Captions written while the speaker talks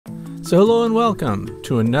So hello and welcome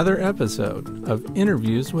to another episode of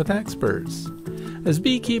Interviews with Experts. As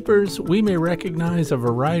beekeepers, we may recognize a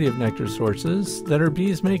variety of nectar sources that our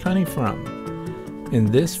bees make honey from.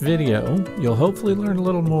 In this video, you'll hopefully learn a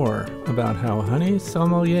little more about how honey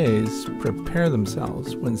sommeliers prepare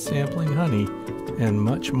themselves when sampling honey and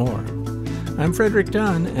much more. I'm Frederick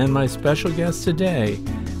Dunn, and my special guest today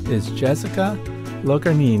is Jessica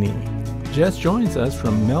Locarnini. Jess joins us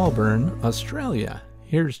from Melbourne, Australia.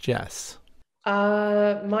 Here's Jess.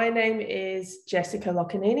 My name is Jessica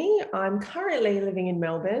Locarnini. I'm currently living in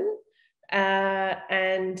Melbourne,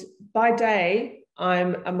 and by day,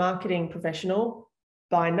 I'm a marketing professional.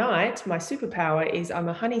 By night, my superpower is I'm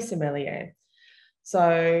a honey sommelier.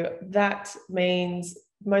 So that means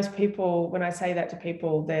most people, when I say that to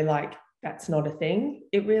people, they're like, that's not a thing.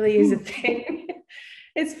 It really is a thing.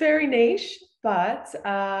 It's very niche, but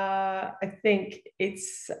I think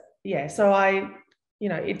it's, so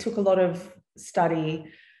it took a lot of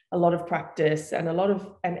study, a lot of practice, and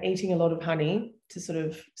eating a lot of honey to sort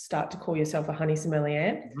of start to call yourself a honey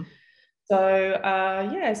sommelier. Mm-hmm.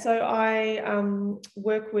 So I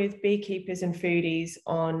work with beekeepers and foodies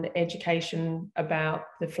on education about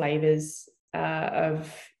the flavors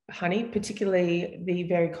of honey, particularly the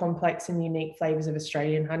very complex and unique flavors of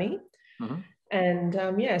Australian honey. Mm-hmm.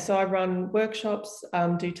 And so I run workshops,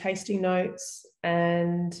 do tasting notes,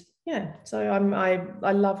 and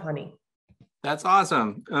I love honey. That's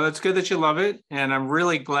awesome. It's good that you love it. And I'm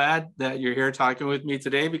really glad that you're here talking with me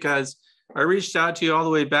today, because I reached out to you all the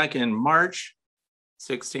way back in March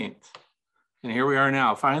 16th. And here we are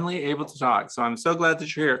now, finally able to talk. So I'm so glad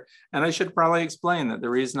that you're here. And I should probably explain that the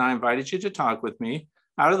reason I invited you to talk with me,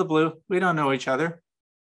 out of the blue, we don't know each other,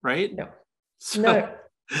 right? No.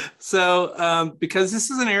 So because this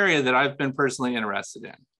is an area that I've been personally interested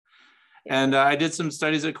in. And I did some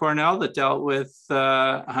studies at Cornell that dealt with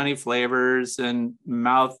honey flavors and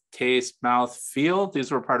mouth taste, mouth feel.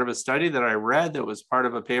 These were part of a study that I read that was part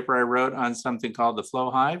of a paper I wrote on something called the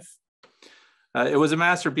flow hive. It was a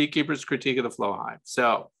master beekeeper's critique of the flow hive.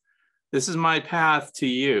 So this is my path to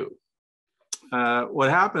you.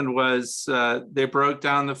 What happened was they broke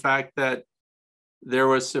down the fact that there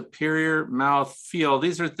was superior mouth feel.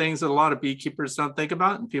 These are things that a lot of beekeepers don't think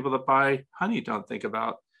about, and people that buy honey don't think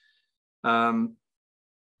about. And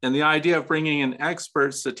the idea of bringing in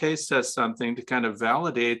experts to taste test something to kind of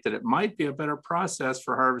validate that it might be a better process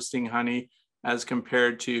for harvesting honey as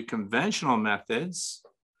compared to conventional methods.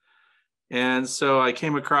 And so I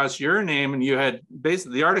came across your name, and you had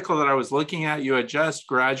basically the article that I was looking at, you had just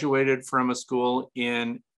graduated from a school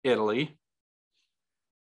in Italy.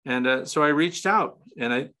 And so I reached out,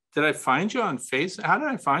 and did I find you on Facebook? How did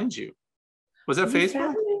I find you? Was that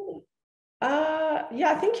Facebook?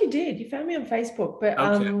 Yeah, I think you did. You found me on Facebook, but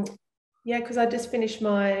okay. Because I just finished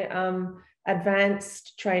my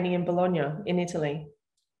advanced training in Bologna in Italy.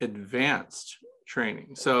 Advanced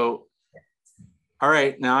training. So, all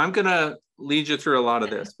right, now I'm going to lead you through a lot of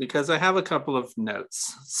this because I have a couple of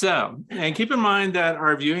notes. So, and keep in mind that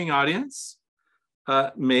our viewing audience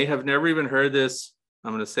may have never even heard this.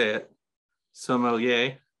 I'm going to say it.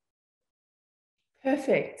 Sommelier.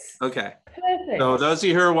 Perfect. Okay. Perfect. So those of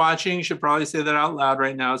you who are watching should probably say that out loud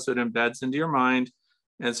right now so it embeds into your mind,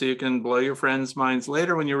 and so you can blow your friends' minds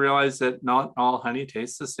later when you realize that not all honey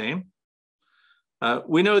tastes the same.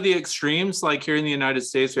 We know the extremes, like here in the United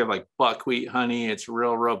States, we have like buckwheat honey. It's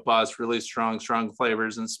real robust, really strong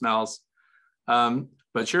flavors and smells.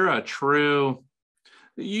 But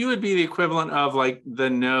you would be the equivalent of like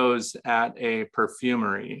the nose at a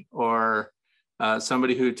perfumery, or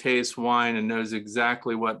somebody who tastes wine and knows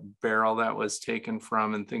exactly what barrel that was taken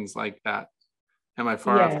from and things like that. Am I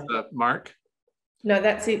far off the mark? No,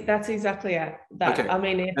 that's it. That's exactly it. Okay. I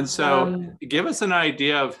mean, and so give us an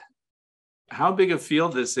idea of how big a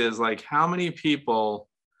field this is. Like, how many people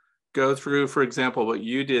go through, for example, what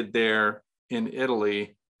you did there in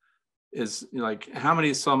Italy is like, how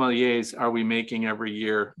many sommeliers are we making every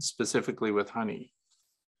year specifically with honey?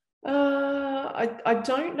 I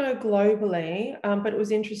don't know globally, but it was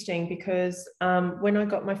interesting because when I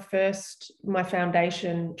got my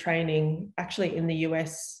foundation training, actually in the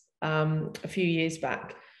US a few years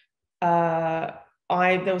back,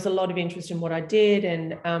 there was a lot of interest in what I did,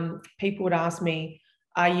 and people would ask me,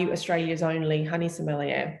 "Are you Australia's only honey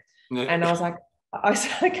sommelier?" And I was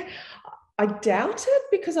like, I doubt it,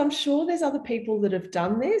 because I'm sure there's other people that have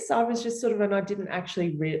done this. I was just and I didn't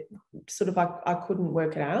actually I couldn't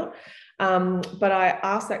work it out. But I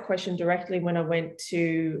asked that question directly when I went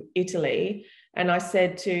to Italy, and I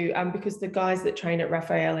said because the guys that train at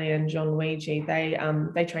Raffaele and John Luigi,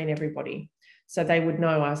 they train everybody. so they would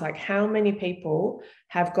know. I was like, how many people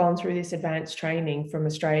have gone through this advanced training from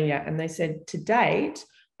Australia? And they said to date,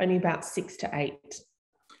 only about 6 to 8.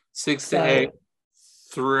 6 to 8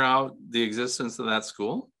 throughout the existence of that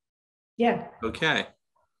school? Yeah. Okay.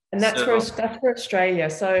 And that's for Australia.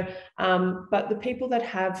 So, but the people that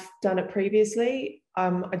have done it previously,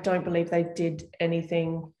 I don't believe they did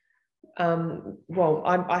anything. Well,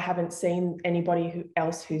 I haven't seen anybody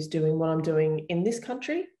else who's doing what I'm doing in this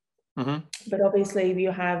country. Mm-hmm. But obviously,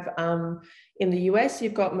 you have in the US,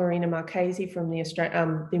 you've got Marina Marchese from the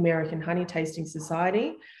American Honey Tasting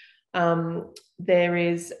Society. There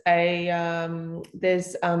is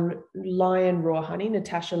there's Lion Raw Honey,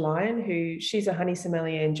 Natasha Lyon, she's a honey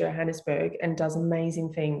sommelier in Johannesburg and does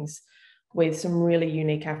amazing things with some really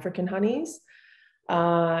unique African honeys.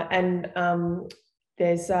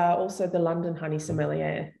 There's also the London Honey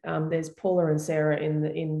Sommelier. There's Paula and Sarah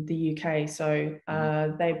in the UK. So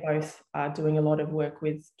they both are doing a lot of work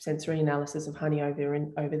with sensory analysis of honey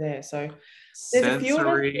over there. So there's a few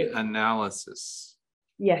sensory analysis.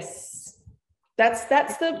 Yes, that's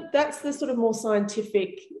the sort of more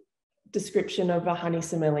scientific description of a honey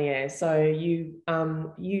sommelier. So you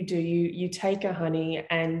take a honey,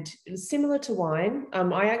 and similar to wine,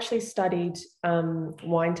 I actually studied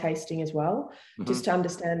wine tasting as well, just to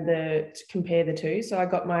understand to compare the two. So I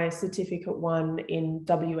got my certificate 1 in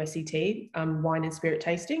WSET, wine and spirit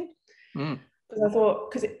tasting. Because I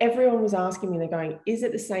thought, because everyone was asking me, they're going, is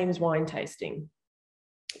it the same as wine tasting?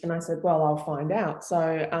 And I said, well, I'll find out.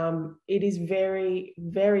 So it is very,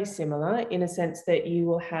 very similar in a sense that you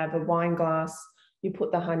will have a wine glass, you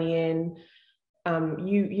put the honey in,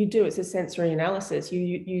 you do, it's a sensory analysis. You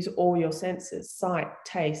use all your senses, sight,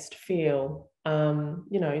 taste, feel,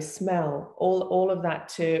 smell, all of that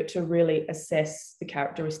to really assess the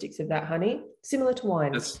characteristics of that honey, similar to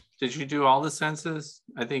wine. Did you do all the senses?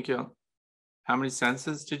 I think how many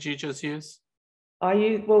senses did you just use?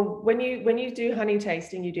 When you do honey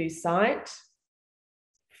tasting, you do sight,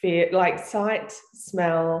 sight,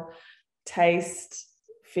 smell, taste,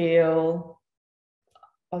 feel.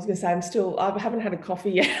 I was going to say, I haven't had a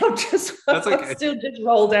coffee yet. I'm still just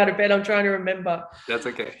rolled out of bed. I'm trying to remember. That's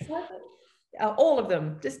okay. All of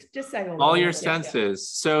them. Just say all of them. All your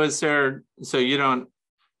senses. Yeah. So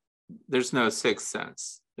there's no sixth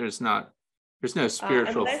sense. There's no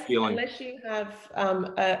spiritual feeling. Unless you have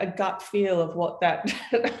a gut feel of what that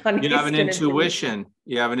honey you have an intuition.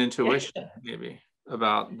 You have an intuition, maybe,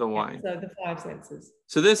 about the wine. So the 5 senses.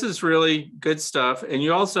 So this is really good stuff. And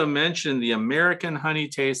you also mentioned the American Honey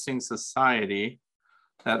Tasting Society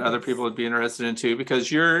that other people would be interested in too,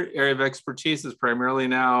 because your area of expertise is primarily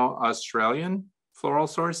now Australian floral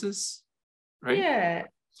sources, right? Yeah.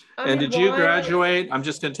 Did you graduate? I'm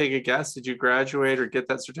just going to take a guess. Did you graduate or get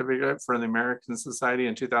that certificate from the American Society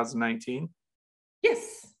in 2019?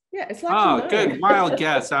 Yes. Yeah. It's like, good. Wild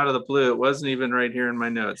guess out of the blue. It wasn't even right here in my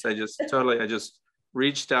notes. I just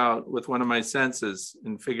reached out with one of my senses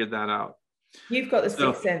and figured that out. You've got the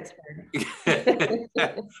sixth sense.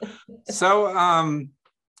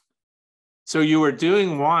 So you were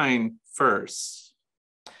doing wine first.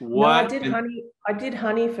 No, I did honey. I did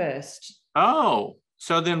honey first. Oh.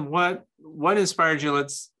 So then what inspired you?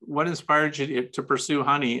 What inspired you to pursue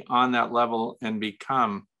honey on that level and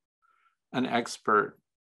become an expert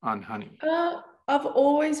on honey? I've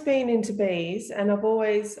always been into bees, and I've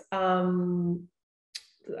always, and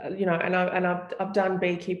I've done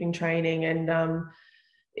beekeeping training, and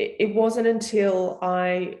it wasn't until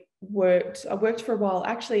I worked for a while.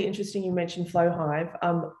 Actually, interesting you mentioned Flow Hive.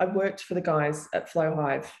 I worked for the guys at Flow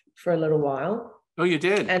Hive for a little while. Oh, you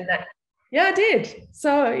did? And yeah, I did.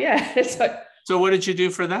 So yeah. So what did you do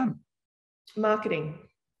for them? Marketing.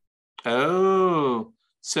 Oh,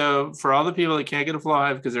 so for all the people that can't get a Flow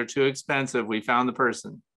Hive because they're too expensive, we found the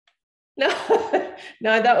person. No,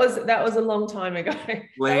 that was a long time ago.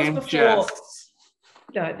 Lame Jess.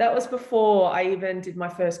 No, that was before I even did my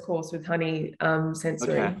first course with honey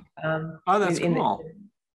sensory. Okay. That's cool.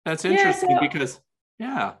 That's interesting because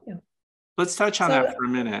let's touch on that for a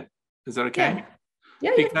minute. Is that okay? Yeah.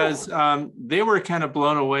 Yeah, because they were kind of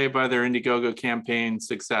blown away by their Indiegogo campaign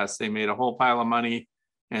success. They made a whole pile of money,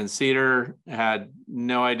 and Cedar had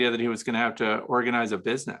no idea that he was going to have to organize a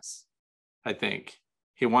business. I think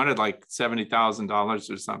he wanted like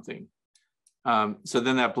 $70,000 or something. So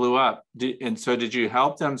then that blew up. Did you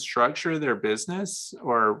help them structure their business,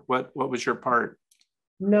 or what was your part?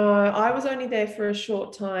 No, I was only there for a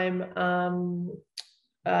short time.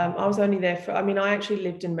 I was only there I actually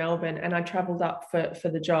lived in Melbourne, and I traveled up for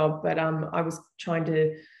the job, but I was trying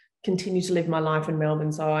to continue to live my life in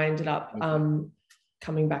Melbourne. So I ended up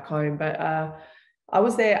coming back home, but I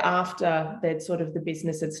was there after that sort of the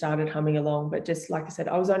business had started humming along, but just like I said,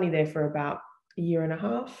 I was only there for about a year and a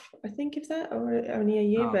half, I think, if that, or only a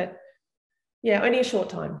year, but yeah, only a short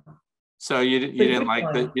time. So you didn't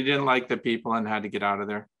like the people and had to get out of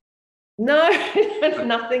there? No,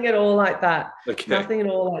 nothing at all like that. Okay. Nothing at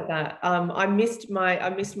all like that. I missed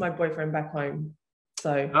my boyfriend back home.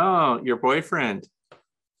 So oh, your boyfriend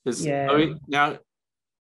is now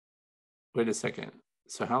wait a second.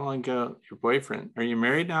 So how long ago your boyfriend? Are you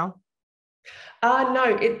married now?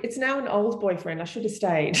 No, it's now an old boyfriend. I should have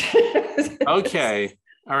stayed. Okay.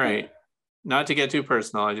 All right. Not to get too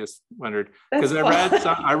personal, I just wondered because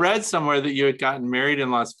I read somewhere that you had gotten married in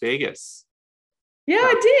Las Vegas. Yeah,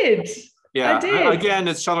 I did. Yeah. I did. Again,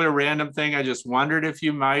 it's totally a random thing. I just wondered if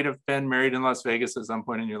you might have been married in Las Vegas at some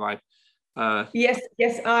point in your life. Yes.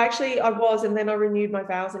 I was, and then I renewed my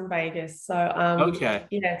vows in Vegas. So okay.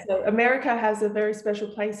 Yeah. So America has a very special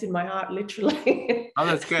place in my heart, literally. Oh,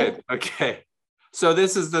 that's good. Okay. So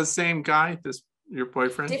this is the same guy, your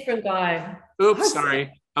boyfriend? Different guy. Oops,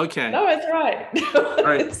 sorry. Okay. No, it's right. All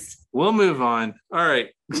right. We'll move on. All right.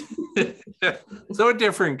 So a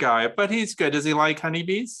different guy, but he's good. Does he like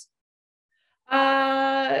honeybees?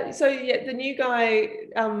 So yeah, the new guy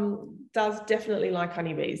does definitely like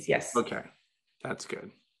honeybees. Yes. Okay. That's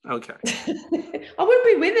good. Okay. I wouldn't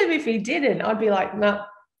be with him if he didn't. I'd be like, no,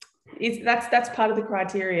 that's part of the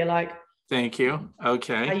criteria. Like, thank you.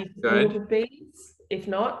 Okay. Are you good with bees? If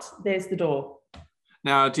not, there's the door.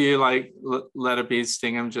 Now, do you like let a bee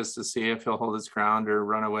sting him just to see if he'll hold his ground or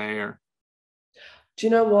run away? Or do you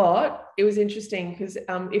know what? It was interesting because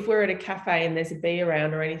if we're at a cafe and there's a bee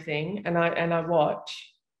around or anything, and I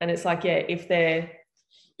watch, and it's like, yeah, if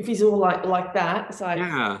he's all like that, it's like,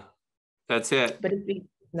 yeah, that's it. But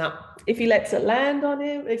if he lets it land on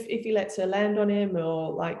him, if he lets her land on him,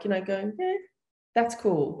 or like, going, yeah, that's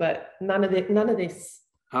cool, but none of this.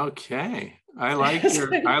 Okay. I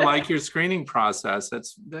like your screening process.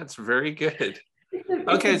 That's very good.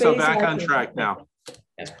 Okay, so back on track now.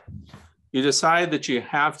 Yeah. You decide that you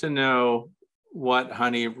have to know what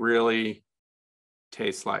honey really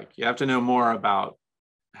tastes like. You have to know more about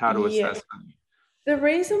how to assess honey. The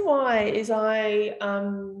reason why is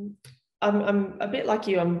I'm a bit like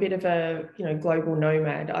you. I'm a bit of a global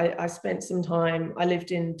nomad. I spent some time. I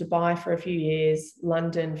lived in Dubai for a few years,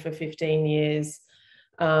 London for 15 years.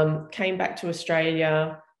 Came back to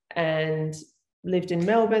Australia and lived in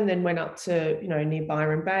Melbourne, then went up to, near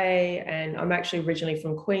Byron Bay. And I'm actually originally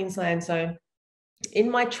from Queensland. So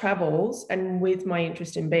in my travels and with my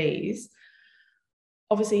interest in bees,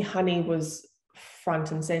 obviously honey was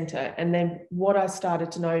front and center. And then what I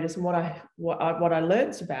started to notice and what I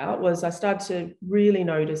learned about was I started to really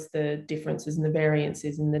notice the differences and the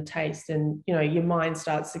variances in the taste. And, your mind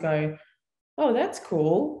starts to go, oh, that's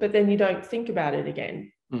cool. But then you don't think about it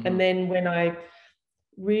again. Mm-hmm. And then when I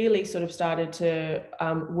really sort of started to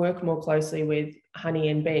work more closely with honey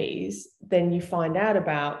and bees, then you find out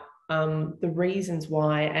about the reasons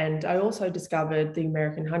why. And I also discovered the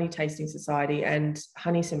American Honey Tasting Society and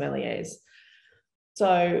honey sommeliers.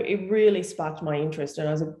 So it really sparked my interest, and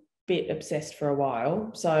I was a bit obsessed for a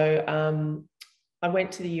while. So I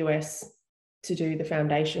went to the US to do the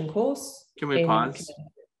foundation course. Can we pause?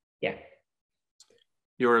 Yeah.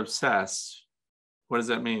 You're obsessed. What does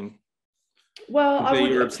that mean? Well,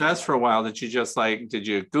 you were obsessed for a while. Did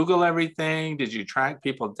you Google everything? Did you track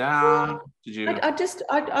people down? Did you? I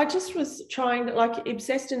just was trying to, like,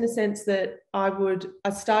 obsessed in the sense that I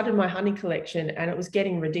started my honey collection and it was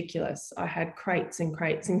getting ridiculous. I had crates and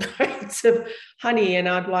crates and crates of honey, and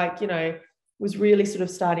I'd was really sort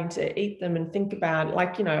of starting to eat them and think about,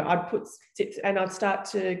 I'd put tips and I'd start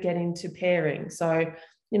to get into pairing. So,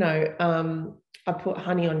 I put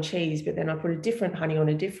honey on cheese, but then I put a different honey on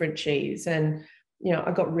a different cheese. And,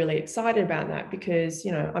 I got really excited about that because,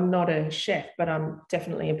 I'm not a chef, but I'm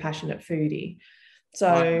definitely a passionate foodie.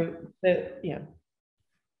 So,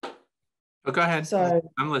 Oh, go ahead. So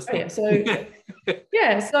I'm listening. So it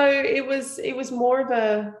was more of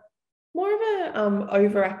a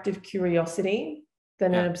overactive curiosity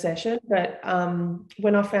than an obsession. But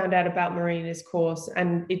when I found out about Marina's course,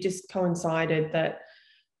 and it just coincided that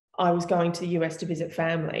I was going to the US to visit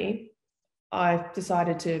family, I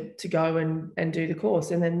decided to go and do the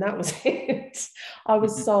course. And then that was it. I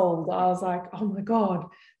was sold. I was like, oh my God,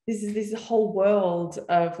 this is a whole world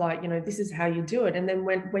of this is how you do it. And then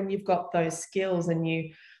when you've got those skills and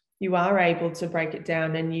you are able to break it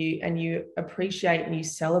down and you appreciate and you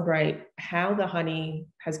celebrate how the honey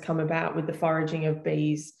has come about with the foraging of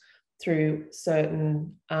bees through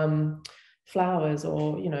certain flowers,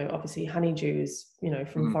 or obviously honeydews,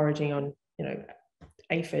 from foraging on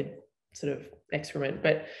aphid sort of excrement.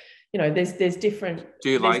 But there's different. Do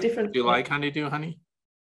you there's like different. do you like honeydew honey?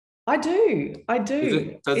 I do. I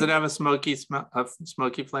do. Does it have a smoky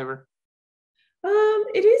flavor?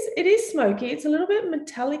 It is smoky. It's a little bit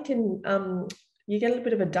metallic, and you get a little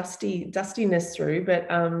bit of a dustiness through, but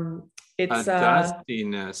it's a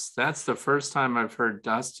dustiness. That's the first time I've heard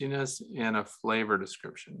dustiness in a flavor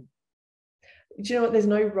description. Do you know what? There's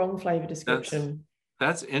no wrong flavor description.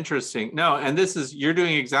 That's interesting. No, and you're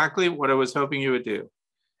doing exactly what I was hoping you would do.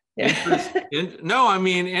 Yeah.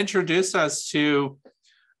 Introduce us to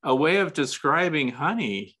a way of describing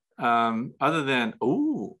honey other than,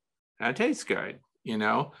 ooh, that tastes good,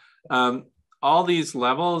 all these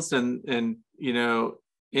levels and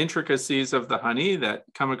intricacies of the honey that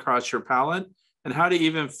come across your palate, and how to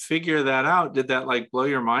even figure that out. Did that blow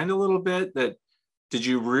your mind a little bit? Did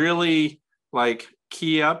you really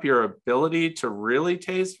key up your ability to really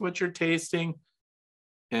taste what you're tasting?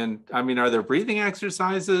 And are there breathing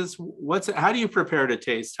exercises? How do you prepare to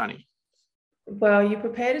taste honey? Well, you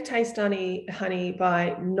prepare to taste honey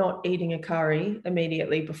by not eating a curry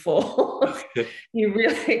immediately before. You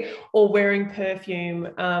really, or wearing perfume.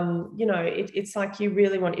 It's like you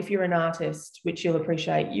really want, if you're an artist, which you'll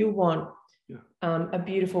appreciate, you want a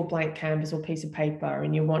beautiful blank canvas or piece of paper,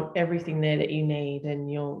 and you want everything there that you need, and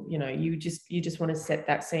you just want to set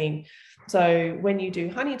that scene. So when you do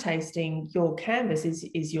honey tasting, your canvas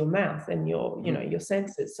is your mouth and your your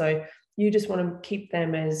senses. So you just want to keep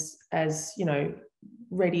them as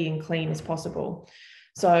ready and clean as possible.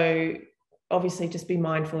 So obviously just be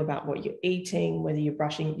mindful about what you're eating, whether you've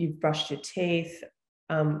brushed your teeth,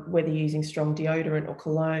 whether you're using strong deodorant or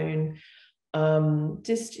cologne,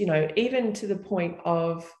 even to the point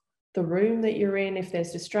of the room that you're in, if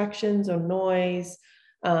there's distractions or noise.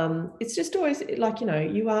 It's just always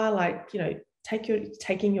you are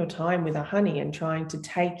taking your time with a honey and trying to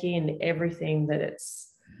take in everything that it's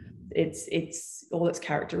all its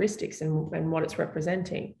characteristics and what it's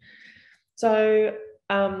representing. So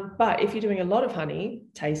but if you're doing a lot of honey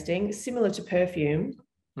tasting, similar to perfume,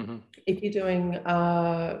 if you're doing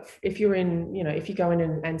if you go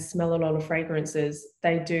in and smell a lot of fragrances,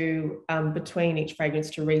 they do between each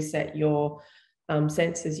fragrance, to reset your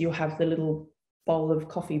senses, you'll have the little bowl of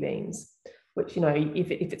coffee beans, which if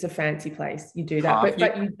it's a fancy place, you do that. But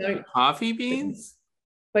you don't coffee beans.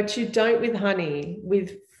 But you don't with honey.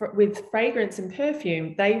 With fragrance and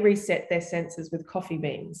perfume, they reset their senses with coffee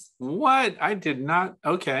beans. What? I did not.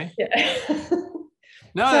 Okay. Yeah.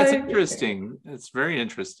 No, that's interesting. It's very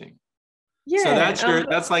interesting. Yeah. So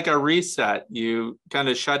that's like a reset. You kind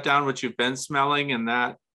of shut down what you've been smelling in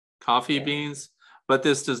that coffee beans, but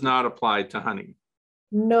this does not apply to honey.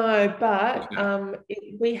 No, but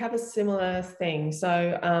we have a similar thing.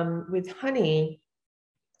 So with honey,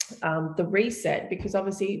 the reset, because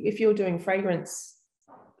obviously if you're doing fragrance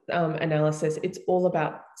analysis, it's all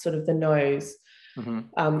about sort of the nose.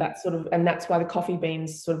 And that's why the coffee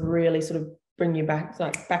beans sort of really sort of bring you back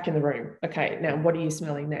in the room. Okay, now what are you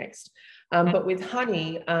smelling next? But with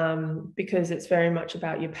honey, because it's very much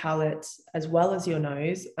about your palate as well as your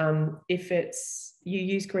nose, you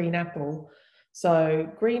use green apple. So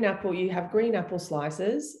green apple, you have green apple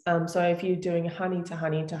slices. So if you're doing honey to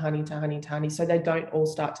honey to honey to honey to honey, so they don't all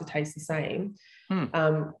start to taste the same.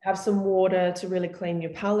 Have some water to really clean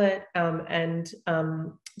your palate, and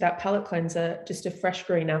that palate cleanser, just a fresh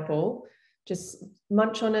green apple, just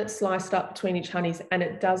munch on it, sliced up between each honeys, and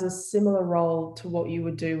it does a similar role to what you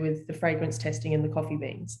would do with the fragrance testing in the coffee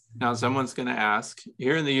beans. Now, someone's going to ask,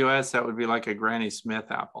 here in the US, that would be like a Granny Smith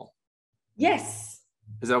apple. Yes.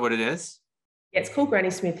 Is that what it is? Yeah, it's called Granny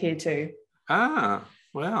Smith here too. Ah,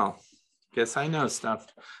 well, guess I know stuff.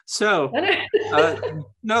 So,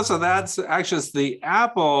 so that's actually the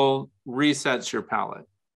apple resets your palate.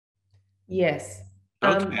 Yes.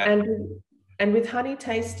 Okay. And with honey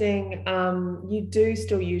tasting, you do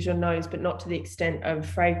still use your nose, but not to the extent of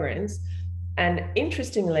fragrance. And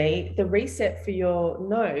interestingly, the reset for your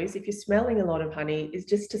nose, if you're smelling a lot of honey, is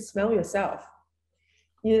just to smell yourself.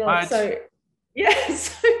 So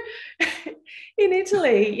yes. In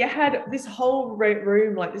Italy, you had this whole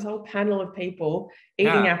room, like this whole panel of people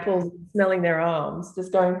eating apples, smelling their arms,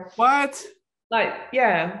 just going, what?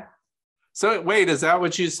 Yeah. So wait, is that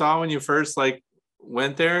what you saw when you first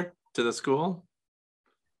went there to the school?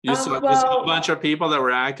 You saw a bunch of people that were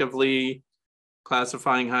actively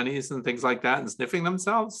classifying honeys and things like that and sniffing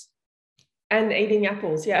themselves? And eating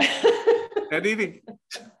apples, yeah. And eating.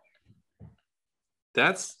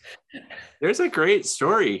 There's a great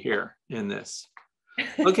story here in this.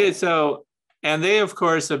 Okay, so, and they of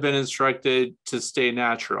course have been instructed to stay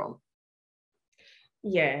natural.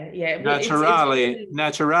 Yeah. Well, it's Naturale, really,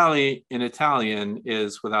 naturale in Italian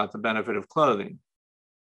is without the benefit of clothing.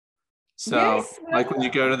 So yes. like when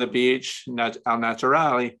you go to the beach, al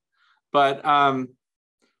naturale, but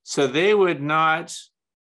so they would not,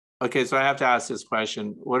 okay, so I have to ask this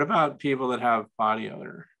question. What about people that have body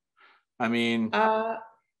odor? I mean, Uh,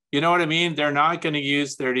 you know what I mean? They're not going to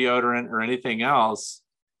use their deodorant or anything else.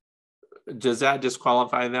 Does that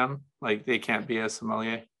disqualify them? Like they can't be a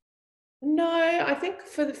sommelier? no, I think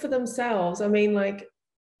for themselves. I mean, like,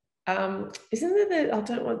 isn't there I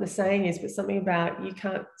don't know what the saying is, but something about you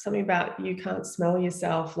can't smell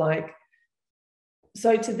yourself. Like,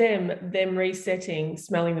 so to them resetting,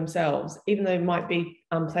 smelling themselves, even though it might be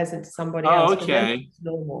unpleasant to somebody Oh, else, for them okay. it's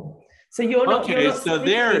normal. So you're Okay, not so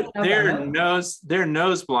sniffing each other. they're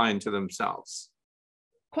nose blind to themselves.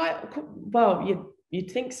 Quite well,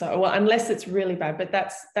 you'd think so. Well, unless it's really bad, but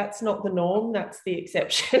that's not the norm. That's the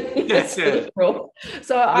exception. That's That's the it. rule.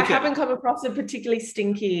 So I Okay. haven't come across a particularly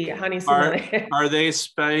stinky honey Are sommelier. are they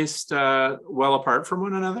spaced well apart from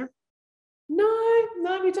one another?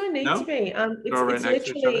 No, we don't need to No? be. They're all right It's next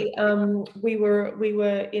to each other? literally we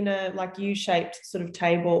were in a like U-shaped sort of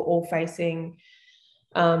table, all facing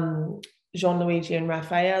Jean-Luigi and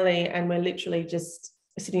Raffaele, and we're literally just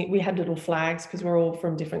sitting. We had little flags because we're all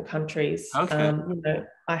from different countries. Okay.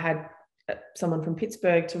 I had someone from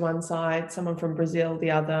Pittsburgh to one side, someone from Brazil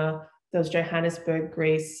the other. There was Johannesburg,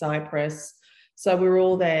 Greece, Cyprus. So we were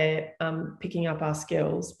all there picking up our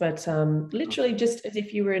skills, but literally just as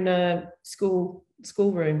if you were in a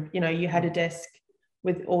schoolroom. You had a desk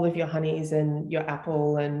with all of your honeys and your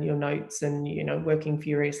apple and your notes and working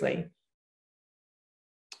furiously.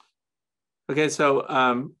 Okay, so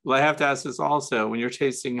well, I have to ask this also. When you're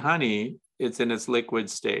tasting honey, it's in its liquid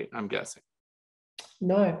state, I'm guessing.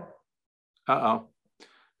 No, Uh-oh.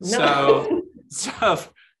 So, no. so,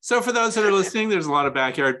 so for those that are listening, there's a lot of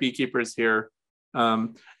backyard beekeepers here.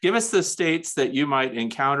 Give us the states that you might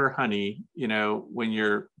encounter honey, when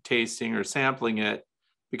you're tasting or sampling it,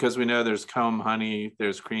 because we know there's comb honey,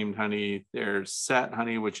 there's creamed honey, there's set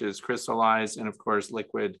honey, which is crystallized, and of course,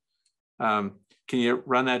 liquid. Can you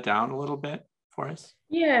run that down a little bit for us?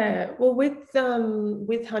 Yeah, well, with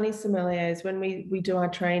honey sommeliers, when we do our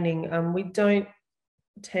training, we don't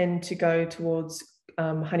tend to go towards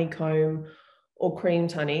honeycomb or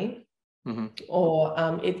creamed honey,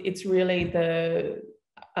 or it's really the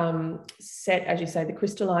set, as you say, the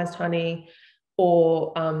crystallized honey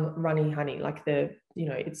or runny honey, like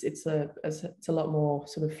it's a lot more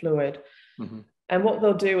sort of fluid. And what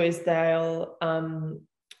they'll do is they'll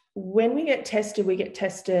when we get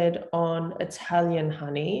tested on Italian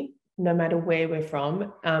honey, no matter where we're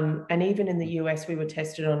from. And even in the US, we were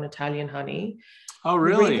tested on Italian honey. Oh, The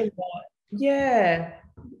really? reason why,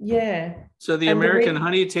 yeah. So the And American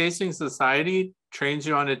Honey Tasting Society trains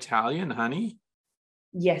you on Italian honey?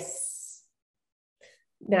 Yes.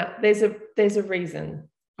 Now, there's a reason.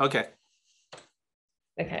 Okay.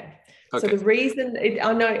 So the reason,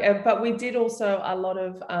 I know, but we did also a lot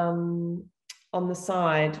of on the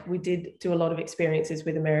side, we did do a lot of experiences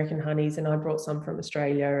with American honeys, and I brought some from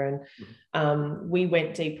Australia, and we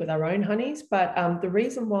went deep with our own honeys. But the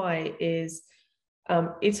reason why is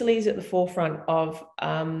Italy is at the forefront of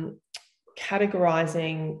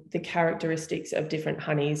categorizing the characteristics of different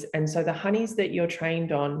honeys. And so the honeys that you're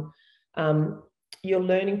trained on, you're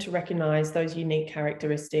learning to recognize those unique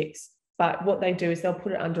characteristics. But what they do is they'll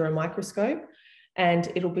put it under a microscope,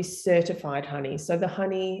 and it'll be certified honey. So the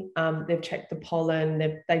honey, they've checked the pollen,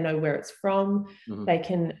 they know where it's from. They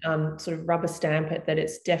can sort of rubber stamp it that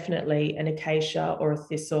it's definitely an acacia or a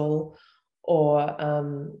thistle, or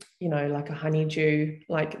like a honeydew.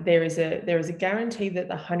 Like there is a guarantee that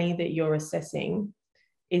the honey that you're assessing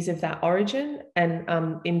is of that origin,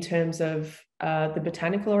 and in terms of the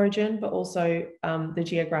botanical origin, but also the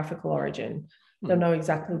geographical origin. They'll know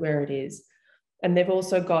exactly where it is. And they've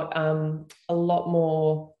also got a lot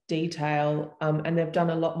more detail, and they've done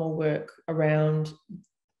a lot more work around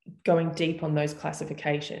going deep on those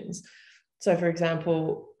classifications. So, for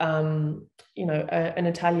example, an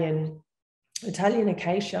Italian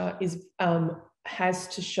acacia has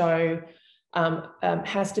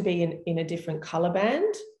to be in a different color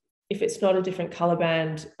band. If it's not a different color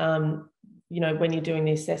band, when you're doing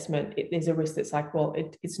the assessment, there's a risk that's like, well,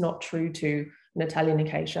 it's not true to an Italian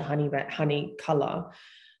acacia honey color.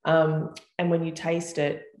 And when you taste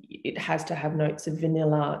it, it has to have notes of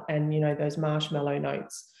vanilla and, those marshmallow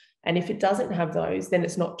notes. And if it doesn't have those, then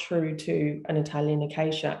it's not true to an Italian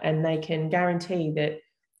acacia. And they can guarantee that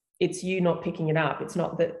it's you not picking it up. It's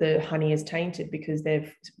not that the honey is tainted, because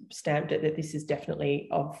they've stamped it that this is definitely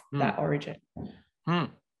of that origin.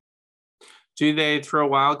 Do they throw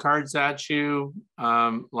wild cards at you,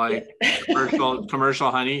 like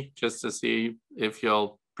commercial honey, just to see if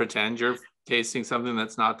you'll pretend you're tasting something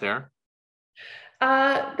that's not there?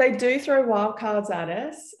 They do throw wild cards at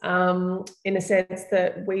us, in a sense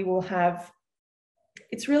that we will have.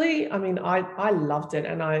 It's really, I mean, I loved it,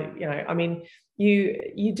 and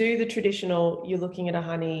you do the traditional. You're looking at a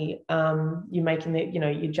honey, you're making it,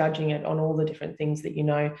 you're judging it on all the different things that you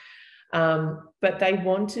know. But they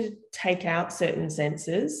want to take out certain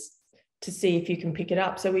senses to see if you can pick it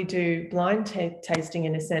up. So we do blind tasting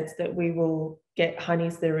in a sense that we will get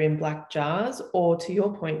honeys that are in black jars, or to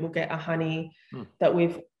your point, we'll get a honey that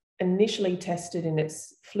we've initially tested in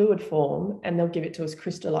its fluid form, and they'll give it to us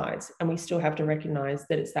crystallized, and we still have to recognize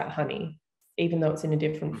that it's that honey, even though it's in a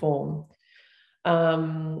different form.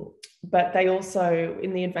 But they also,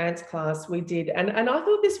 in the advanced class, we did, and I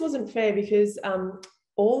thought this wasn't fair because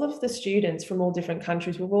all of the students from all different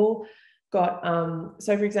countries, we've all got,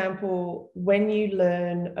 so for example, when you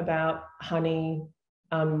learn about honey,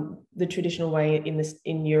 the traditional way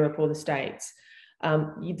in Europe or the States,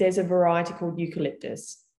 there's a variety called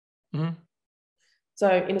eucalyptus. Mm-hmm.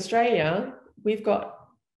 So in Australia, we've got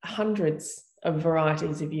hundreds of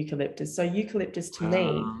varieties of eucalyptus. So eucalyptus to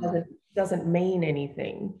me doesn't mean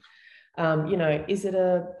anything. Is it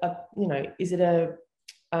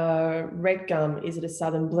a red gum? Is it a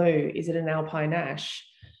southern blue? Is it an alpine ash?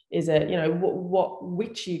 Is it,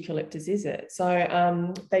 which eucalyptus is it?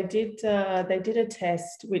 So they did a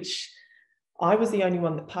test, which I was the only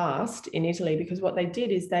one that passed in Italy, because what they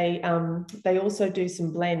did is they also do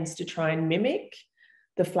some blends to try and mimic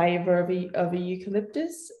the flavor of a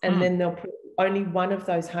eucalyptus, and then they'll put only one of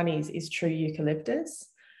those honeys is true eucalyptus,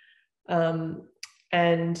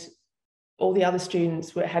 and all the other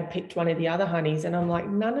students had picked one of the other honeys, and I'm like,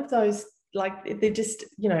 none of those, like, they're just,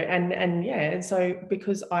 and so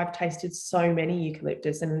because I've tasted so many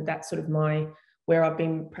eucalyptus, and that's sort of where I've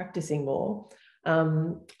been practicing more,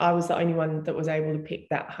 I was the only one that was able to pick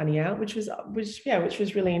that honey out, which was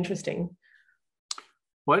really interesting.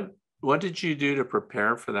 What did you do to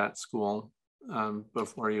prepare for that school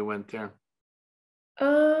before you went there?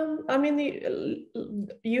 I mean,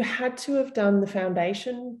 you had to have done the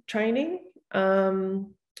foundation training.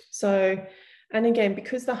 So, and again,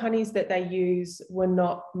 because the honeys that they use were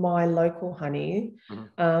not my local honey,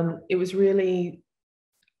 it was really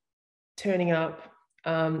turning up.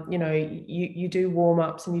 You do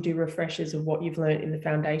warm-ups and you do refreshers of what you've learned in the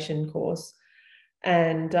foundation course,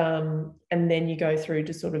 and then you go through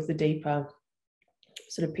to sort of the deeper,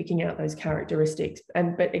 sort of picking out those characteristics.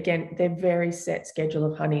 But again, they're very set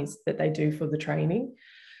schedule of honeys that they do for the training.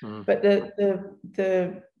 But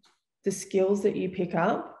the skills that you pick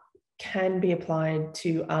up can be applied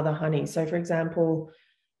to other honeys. So for example,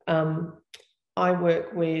 I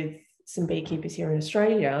work with some beekeepers here in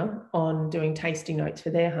Australia on doing tasting notes for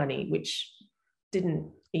their honey, which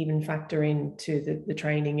didn't even factor into the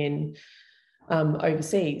training in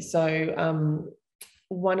overseas. So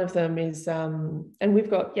one of them is, and we've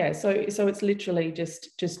got, so it's literally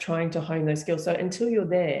just trying to hone those skills. So until you're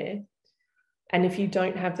there, and if you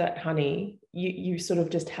don't have that honey, you sort of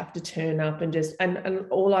just have to turn up and and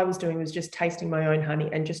all I was doing was just tasting my own honey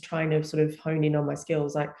and just trying to sort of hone in on my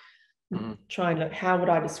skills, like trying to, how would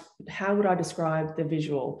I describe the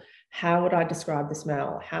visual? How would I describe the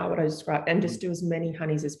smell? How would I describe, and just do as many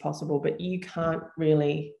honeys as possible. But you can't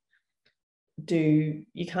really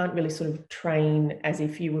sort of train as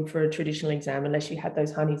if you would for a traditional exam unless you had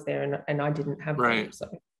those honeys there, and I didn't have them. So.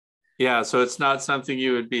 Yeah, so it's not something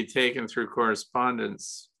you would be taken through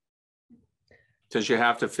correspondence, because you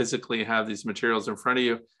have to physically have these materials in front of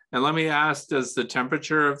you. And let me ask, does the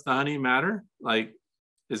temperature of the honey matter? Like,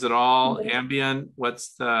 is it all ambient?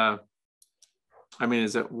 Is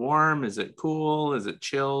it warm? Is it cool? Is it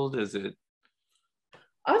chilled? Is it?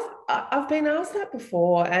 I've been asked that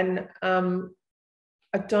before, and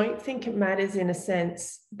I don't think it matters in a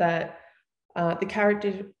sense that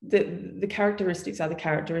the characteristics are the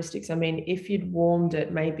characteristics. I mean, if you'd warmed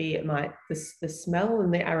it, maybe it might, the smell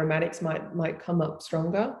and the aromatics might come up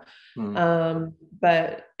stronger.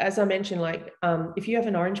 But as I mentioned, like if you have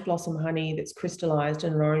an orange blossom honey that's crystallized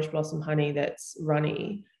and an orange blossom honey that's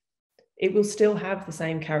runny, it will still have the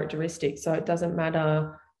same characteristics. So it doesn't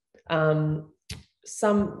matter.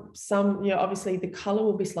 Some obviously the color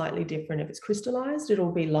will be slightly different. If it's crystallized,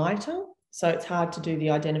 it'll be lighter. So it's hard to do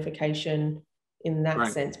the identification in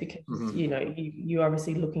that sense, because you're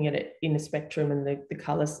obviously looking at it in a spectrum, and the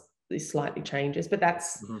color slightly changes. But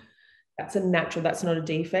that's a natural. That's not a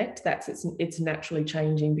defect. It's naturally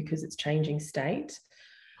changing because it's changing state.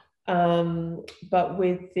 But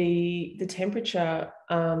with the temperature,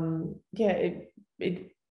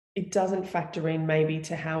 it doesn't factor in maybe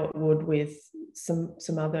to how it would with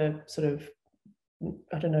some other sort of,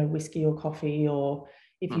 I don't know, whiskey or coffee, or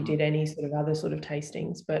if you did any sort of other sort of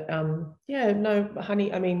tastings. But no,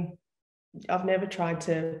 honey, I mean, I've never tried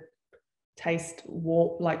to taste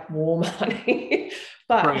warm honey,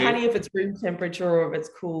 but Right. honey, if it's room temperature or if it's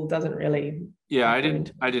cool, doesn't really. Yeah, I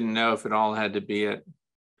didn't know if it all had to be at,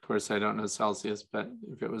 of course, I don't know Celsius, but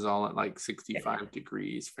if it was all at like 65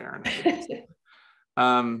 degrees Fahrenheit.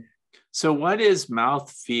 So what is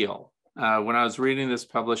mouth feel? When I was reading this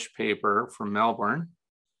published paper from Melbourne,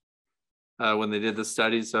 when they did the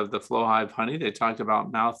studies of the flow hive honey, they talked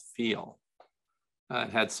about mouth feel. It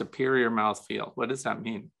had superior mouth feel. What does that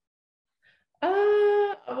mean?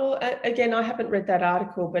 Well, again, I haven't read that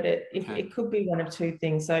article, but it could be one of two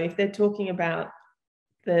things. So if they're talking about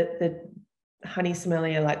the honey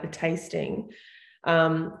sommelier, like the tasting,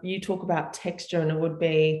 you talk about texture, and it would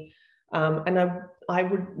be, and I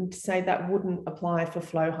would say that wouldn't apply for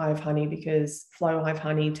flow hive honey, because flow hive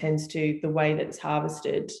honey tends to, the way that it's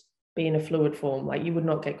harvested, be in a fluid form. Like you would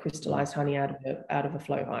not get crystallized honey out of a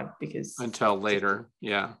flow hive, because until later,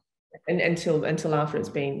 yeah. And until after it's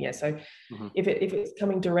been, yeah. So if it's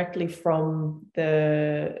coming directly from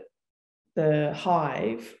the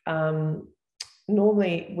hive,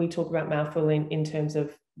 normally we talk about mouthfeel in terms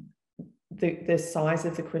of the size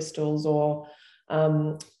of the crystals, or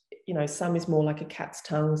some is more like a cat's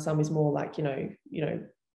tongue, some is more like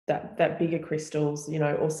that bigger crystals,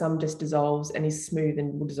 or some just dissolves and is smooth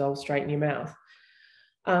and will dissolve straight in your mouth.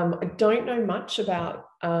 I don't know much about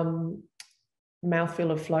mouthfeel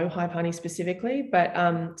of flow hive honey specifically, but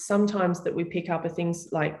sometimes that we pick up are things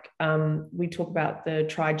like, we talk about the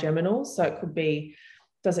trigeminals. So it could be,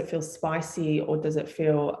 does it feel spicy, or does it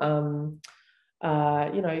feel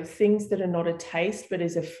things that are not a taste but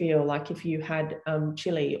is a feel, like if you had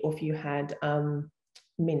chili, or if you had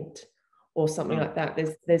mint or something like that.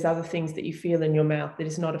 There's other things that you feel in your mouth that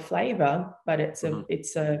is not a flavor, but it's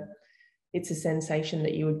a sensation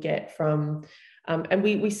that you would get from. And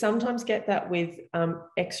we sometimes get that with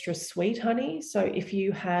extra sweet honey. So if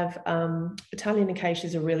you have Italian acacia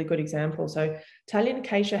is a really good example. So Italian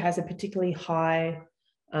acacia has a particularly high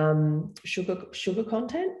sugar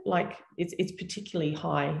content, like it's particularly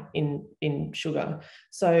high in sugar.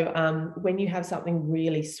 So when you have something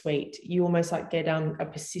really sweet, you almost like get a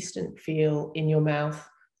persistent feel in your mouth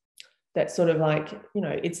that's sort of like,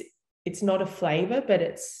 it's not a flavor, but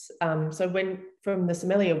it's so when, from the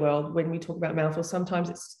sommelier world, when we talk about mouthfeel, sometimes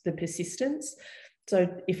it's the persistence. So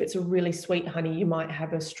if it's a really sweet honey, you might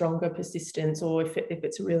have a stronger persistence, or if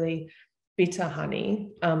it's really bitter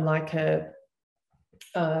honey, like a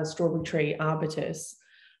strawberry tree arbutus,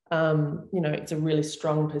 it's a really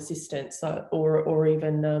strong persistence. So, or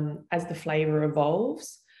even as the flavor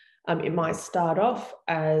evolves, it might start off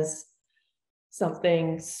as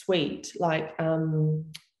something sweet,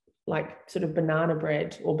 like sort of banana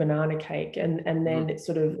bread or banana cake, and then it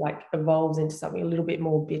sort of like evolves into something a little bit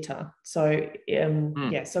more bitter. So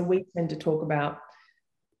so we tend to talk about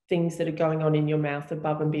things that are going on in your mouth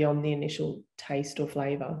above and beyond the initial taste or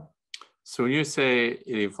flavor. So when you say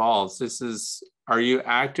it evolves, are you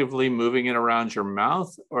actively moving it around your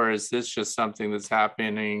mouth, or is this just something that's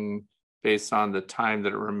happening based on the time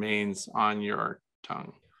that it remains on your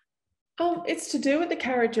tongue? It's to do with the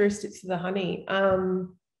characteristics of the honey.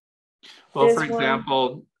 Well, for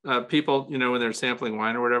example, people, when they're sampling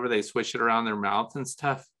wine or whatever, they swish it around their mouth and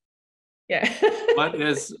stuff. Yeah. What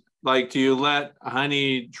is, like, do you let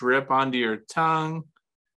honey drip onto your tongue?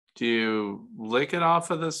 Do you lick it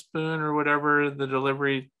off of the spoon or whatever the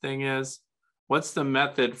delivery thing is? What's the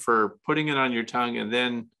method for putting it on your tongue, and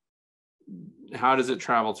then how does it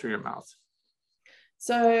travel through your mouth?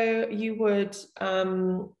 So you would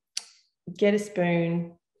get a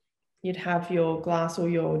spoon, you'd have your glass or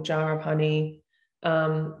your jar of honey.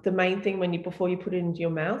 The main thing before you put it into your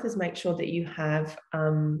mouth is make sure that you have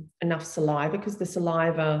enough saliva, because the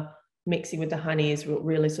saliva mixing with the honey is what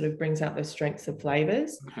really sort of brings out those strengths of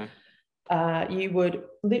flavors. Okay. You would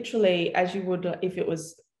literally, as you would if it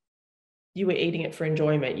was you were eating it for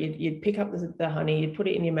enjoyment, you'd pick up the honey, you'd put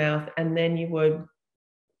it in your mouth, and then you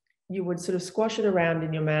would sort of squash it around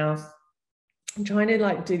in your mouth. I'm trying to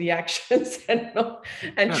like do the actions and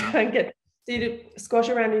try and get you to squash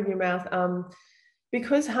around in your mouth,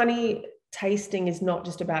 because honey tasting is not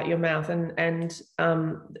just about your mouth, and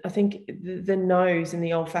I think the nose and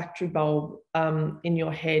the olfactory bulb in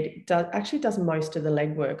your head does most of the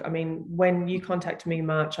legwork. I mean, when you contacted me in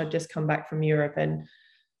March, I'd just come back from Europe, and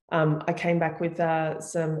I came back with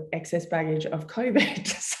some excess baggage of COVID.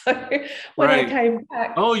 So when I Right. came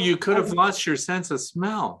back, Oh, you could have lost your sense of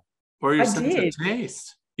smell or your I sense of did.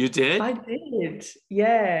 taste. You did? I did.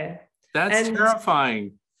 Yeah. That's And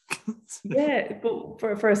terrifying. yeah, but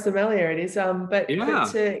for a sommelier it is. Yeah,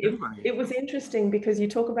 It was interesting because you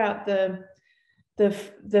talk about there's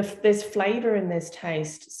flavor and there's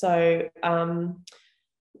taste. So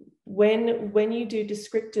when you do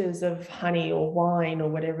descriptors of honey or wine or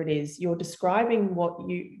whatever it is, you're describing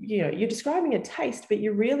you're describing a taste, but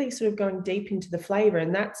you're really sort of going deep into the flavor,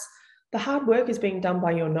 and that's the hard work is being done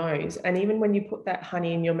by your nose. And even when you put that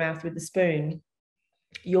honey in your mouth with the spoon,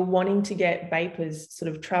 you're wanting to get vapors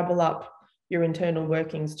sort of travel up your internal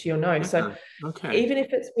workings to your nose. So even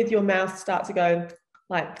if it's with your mouth start to go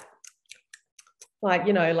like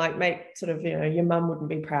make sort of, your mum wouldn't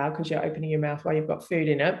be proud because you're opening your mouth while you've got food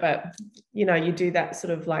in it, but you do that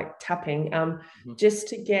sort of like tapping just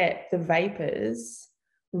to get the vapors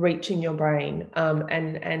reaching your brain,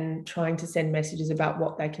 and trying to send messages about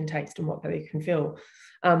what they can taste and what they can feel.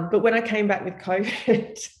 But when I came back with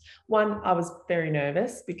COVID, one, I was very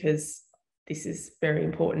nervous because this is very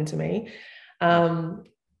important to me.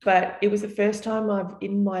 But it was the first time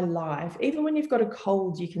in my life, even when you've got a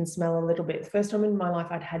cold, you can smell a little bit. The first time in my life,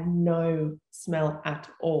 I'd had no smell at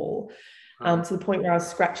all, to the point where I was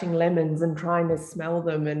scratching lemons and trying to smell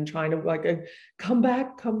them and trying to like come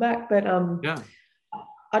back. But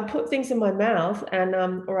I'd put things in my mouth and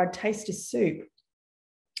or I'd taste a soup,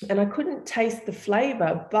 and I couldn't taste the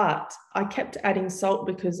flavor, but I kept adding salt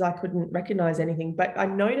because I couldn't recognize anything. But I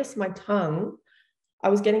noticed my tongue. I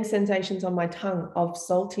was getting sensations on my tongue of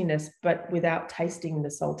saltiness, but without tasting the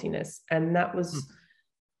saltiness. And that was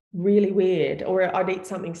really weird. Or I'd eat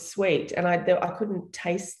something sweet and I couldn't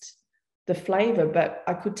taste the flavor, but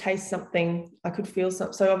I could taste something. I could feel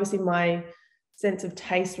something. So obviously my sense of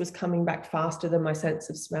taste was coming back faster than my sense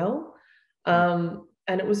of smell. And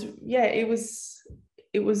it was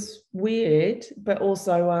weird, but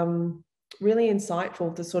also really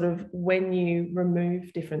insightful to sort of, when you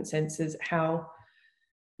remove different senses, how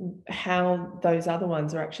those other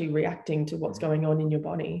ones are actually reacting to what's going on in your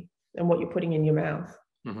body and what you're putting in your mouth.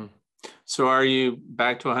 So are you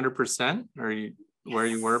back to 100%? Or are you where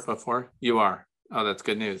you were before? You are. Oh, that's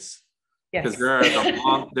good news. Because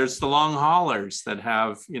there's the long haulers that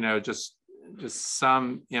have, just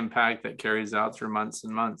some impact that carries out through months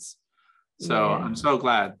and months. So I'm so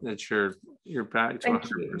glad that you're back to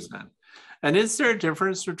 100%. And is there a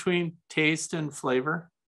difference between taste and flavor?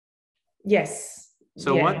 Yes.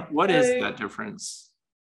 So what is that difference?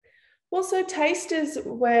 Well, so taste is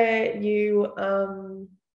where you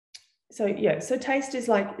so taste is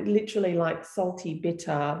like literally like salty,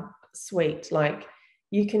 bitter, sweet. Like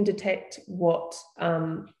you can detect what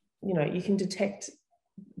you can detect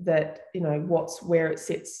that what's where it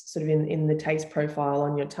sits sort of in the taste profile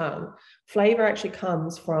on your tongue. Flavor actually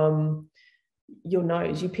comes from your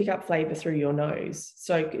nose. You pick up flavor through your nose.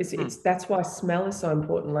 So it's that's why smell is so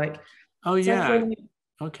important. Like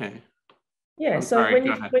okay. Yeah. I'm so sorry, when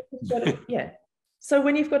you've got So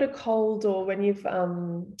when you've got a cold, or when you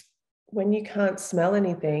can't smell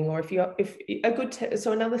anything, or so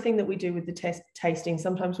another thing that we do with the tasting,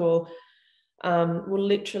 sometimes we'll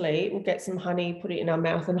get some honey, put it in our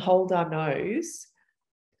mouth and hold our nose,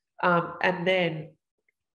 and then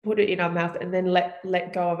put it in our mouth and then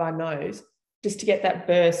let go of our nose, just to get that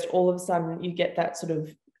burst. All of a sudden you get that sort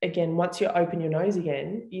of, again, once you open your nose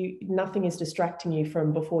again, nothing is distracting you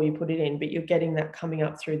from before you put it in, but you're getting that coming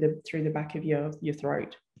up through the back of your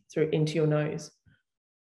throat, through into your nose.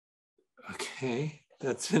 Okay,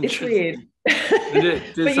 that's interesting. It's weird.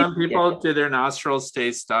 Do some people, do their nostrils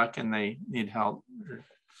stay stuck and they need help?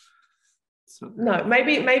 No,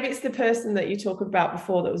 maybe it's the person that you talked about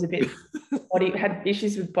before that was a bit had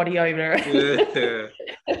issues with body odor.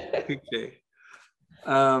 Okay.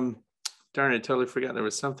 Darn, I totally forgot. There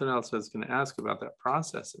was something else I was going to ask about that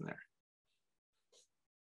process in there.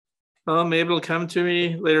 Well, maybe it'll come to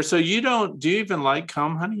me later. So do you even like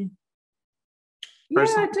comb honey?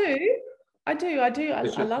 Personally? Yeah, I do. I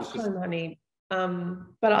love comb honey.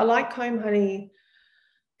 But I like comb honey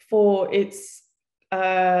for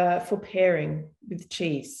pairing with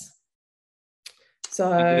cheese.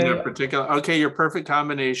 So in a particular, okay, your perfect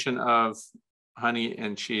combination of honey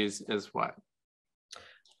and cheese is what?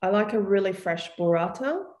 I like a really fresh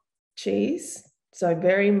burrata cheese. So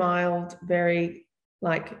very mild, very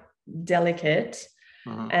like delicate.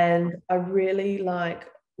 And I really like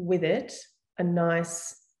with it a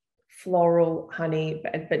nice floral honey,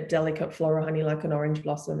 but delicate floral honey, like an orange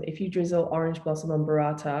blossom. If you drizzle orange blossom on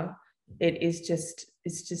burrata, it's just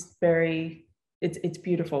very it's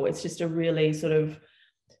beautiful. It's just a really sort of,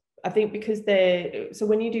 I think because so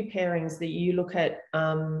when you do pairings, that you look at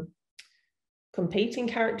competing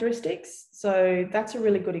characteristics. So that's a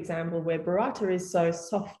really good example where burrata is so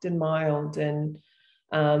soft and mild, and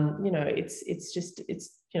it's just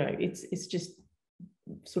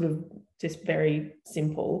sort of just very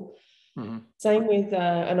simple. Mm-hmm. Same with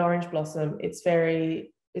an orange blossom. It's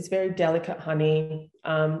very delicate honey,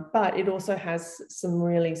 but it also has some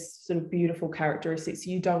really sort of beautiful characteristics.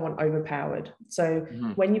 You don't want overpowered. So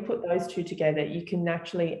when you put those two together, you can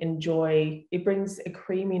naturally enjoy, it brings a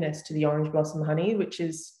creaminess to the orange blossom honey, which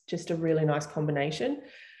is just a really nice combination.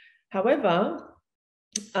 However,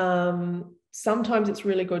 sometimes it's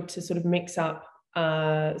really good to sort of mix up.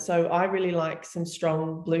 So I really like some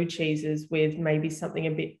strong blue cheeses with maybe something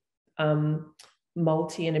a bit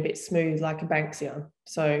malty and a bit smooth, like a Banksia.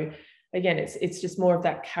 So again, it's just more of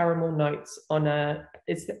that caramel notes on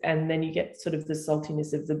and then you get sort of the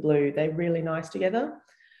saltiness of the blue. They're really nice together.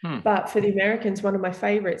 But for the Americans, one of my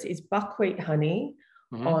favorites is buckwheat honey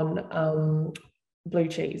on blue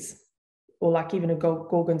cheese, or like even a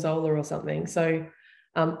gorgonzola or something. So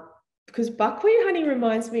because buckwheat honey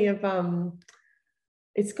reminds me of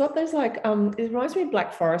it's got those like it reminds me of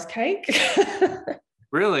Black Forest cake.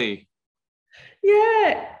 Really?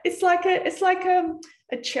 Yeah, it's like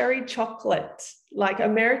a cherry chocolate. Like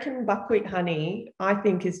American buckwheat honey, I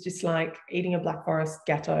think is just like eating a Black Forest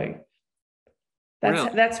gâteau.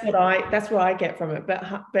 That's what I get from it.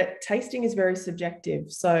 But tasting is very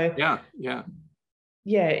subjective. So yeah,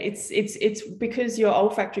 it's because your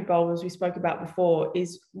olfactory bulb, as we spoke about before,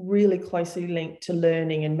 is really closely linked to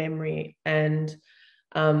learning and memory and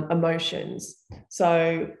emotions.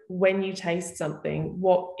 So when you taste something,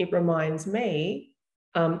 what it reminds me,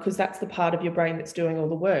 because that's the part of your brain that's doing all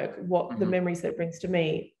the work, what the memories that it brings to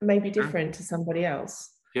me may be different to somebody else.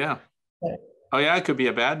 Yeah. So, oh yeah, it could be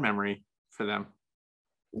a bad memory for them.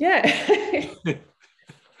 Yeah.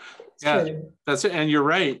 Yeah, that's it. And you're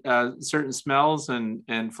right. Certain smells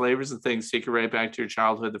and flavors and things take you right back to your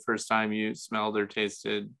childhood, the first time you smelled or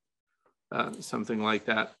tasted something like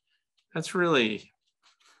that.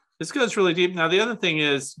 This goes really deep. Now, the other thing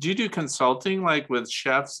is, do you do consulting like with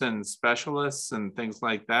chefs and specialists and things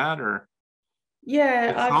like that? Or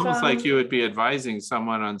yeah, it's almost like you would be advising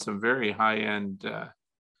someone on some very high-end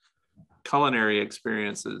culinary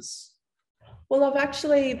experiences. Well, I've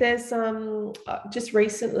actually, there's just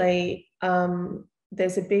recently,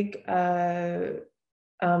 there's a big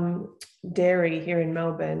dairy here in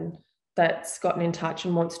Melbourne that's gotten in touch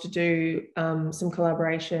and wants to do some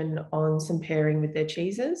collaboration on some pairing with their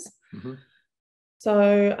cheeses.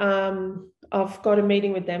 So I've got a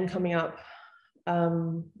meeting with them coming up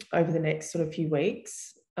over the next sort of few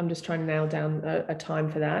weeks. I'm just trying to nail down a time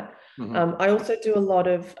for that. I also do a lot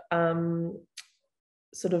of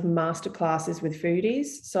sort of masterclasses with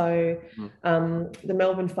foodies. So the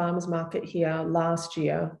Melbourne Farmers Market here last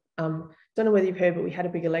year, don't know whether you've heard, but we had a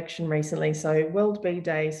big election recently. So World Bee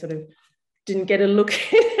Day sort of didn't get a look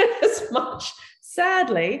as much,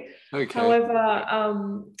 sadly. Okay.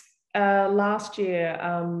 However, last year,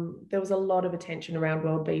 there was a lot of attention around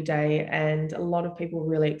World Bee Day, and a lot of people were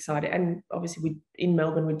really excited. And obviously, in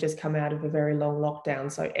Melbourne, we'd just come out of a very long lockdown,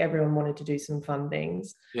 so everyone wanted to do some fun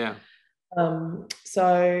things. Yeah.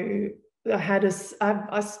 So I had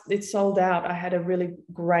it sold out. I had a really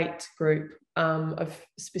great group of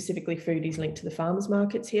specifically foodies linked to the farmers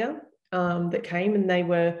markets here that came, and they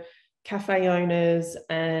were cafe owners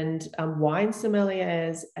and wine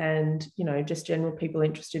sommeliers and, you know, just general people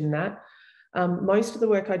interested in that. Most of the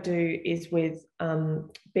work I do is with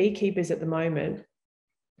beekeepers at the moment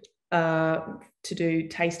to do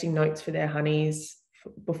tasting notes for their honeys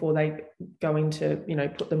before they go into, you know,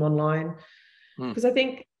 put them online. Because I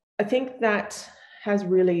think that has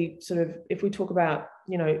really sort of, if we talk about,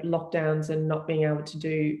 you know, lockdowns and not being able to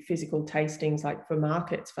do physical tastings like for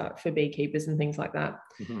markets for beekeepers and things like that,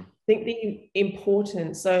 I think the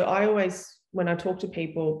importance, so I always, when I talk to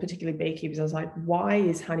people, particularly beekeepers, I was like, why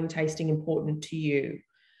is honey tasting important to you?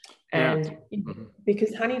 And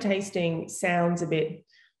because honey tasting sounds a bit,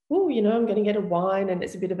 oh, you know, I'm going to get a wine and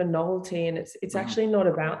it's a bit of a novelty, and it's actually not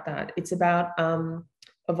about that. It's about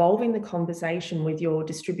evolving the conversation with your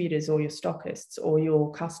distributors or your stockists or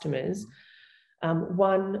your customers.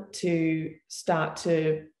 One, to start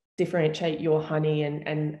to differentiate your honey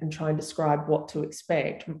and try and describe what to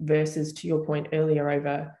expect, versus, to your point earlier,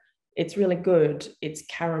 over it's really good, it's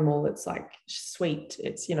caramel, it's like sweet,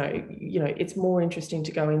 it's, you know, it's more interesting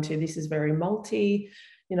to go into, this is very malty,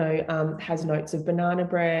 you know, has notes of banana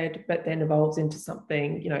bread, but then evolves into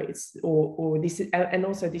something, you know, it's, or this is, and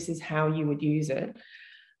also this is how you would use it.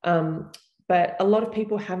 but a lot of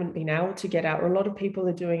people haven't been able to get out, or a lot of people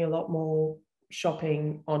are doing a lot more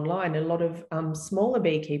shopping online. A lot of smaller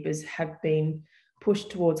beekeepers have been pushed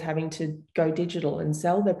towards having to go digital and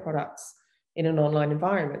sell their products in an online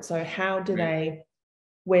environment. So how do they,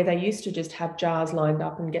 where they used to just have jars lined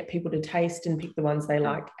up and get people to taste and pick the ones they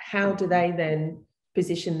like, how do they then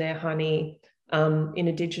position their honey in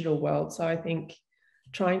a digital world? So I think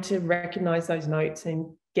trying to recognize those notes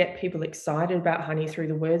and get people excited about honey through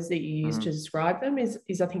the words that you use to describe them is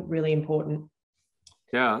I think really important.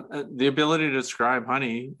 Yeah, the ability to describe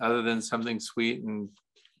honey other than something sweet and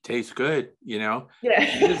tastes good, Yeah.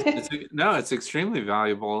 it's extremely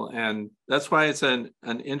valuable, and that's why it's an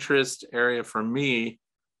interest area for me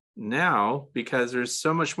now, because there's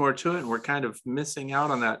so much more to it, and we're kind of missing out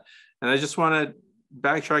on that. And I just want to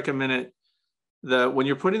backtrack a minute. When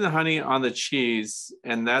you're putting the honey on the cheese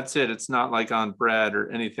and that's it, it's not like on bread or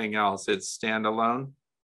anything else, it's standalone.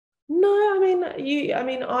 No,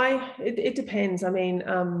 it depends.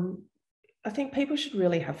 I think people should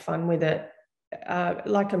really have fun with it.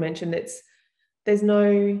 Like I mentioned, there's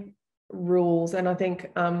no rules, and I think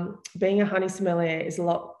being a honey sommelier is a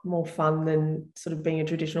lot more fun than sort of being a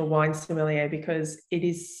traditional wine sommelier, because it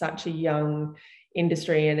is such a young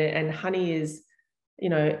industry, and honey is,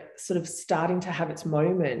 sort of starting to have its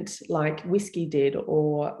moment, like whiskey did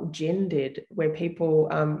or gin did, where people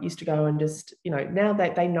used to go and just, now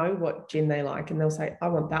that they know what gin they like, and they'll say, I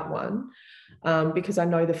want that one, because I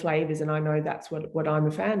know the flavors and I know that's what I'm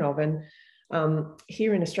a fan of. And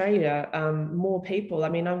here in Australia, more people, I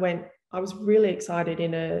was really excited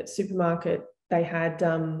in a supermarket. They had,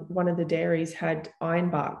 one of the dairies had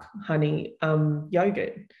ironbark honey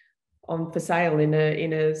yogurt on for sale in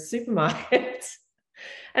a supermarket.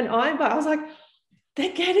 And I was like,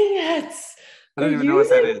 they're getting it. I don't even know what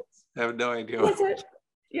that is. I have no idea.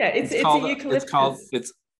 It's a eucalyptus.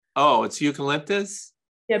 It's eucalyptus?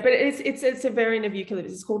 Yeah, but it's a variant of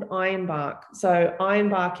eucalyptus. It's called ironbark. So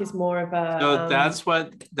ironbark is more of a. So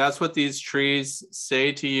that's what these trees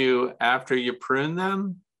say to you after you prune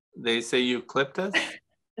them. They say eucalyptus.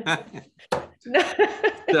 No.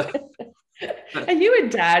 Are you a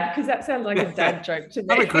dad? Because that sounds like a dad joke to me.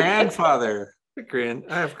 I'm a grandfather. I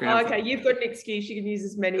have grandfather. Okay, you've got an excuse. You can use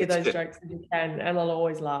as many of those jokes as you can, and I'll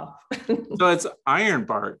always laugh. So it's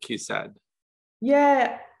ironbark, you said.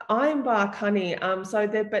 Yeah, ironbark honey.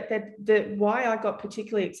 The why I got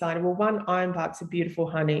particularly excited. Well, one, ironbark's a beautiful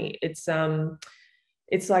honey. It's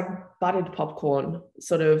like buttered popcorn,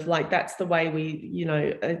 sort of like that's the way we,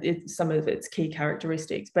 it's some of its key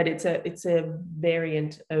characteristics. But it's a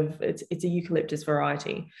variant of it's a eucalyptus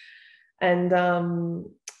variety, and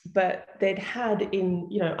but they'd had in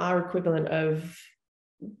our equivalent of.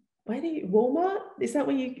 Where do you, Walmart? Is that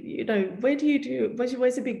where where do you do,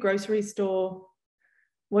 where's a big grocery store?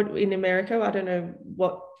 What in America? I don't know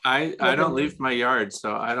what. I don't leave my yard,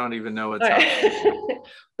 so I don't even know what's out there.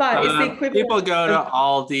 But it's the equivalent. People go to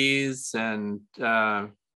Aldi's and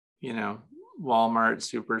Walmart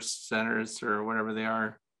super centers or whatever they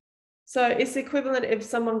are. So it's the equivalent of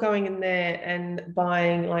someone going in there and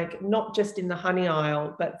buying, like, not just in the honey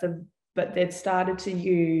aisle, but they'd started to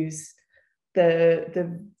use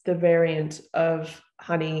the variant of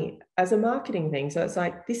honey as a marketing thing. So it's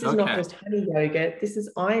like, this is not just honey yogurt, this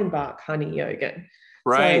is ironbark honey yogurt.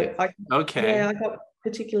 Right. So I got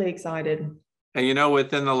particularly excited. And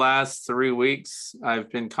within the last 3 weeks, I've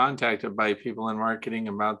been contacted by people in marketing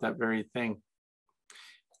about that very thing.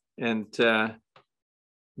 And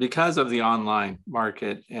because of the online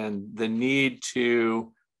market and the need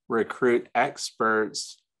to recruit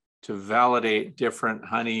experts to validate different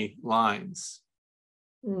honey lines.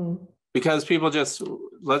 Because people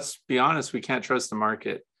let's be honest, we can't trust the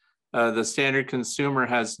market. The standard consumer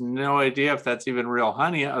has no idea if that's even real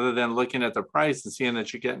honey, other than looking at the price and seeing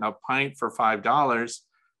that you're getting a pint for $5.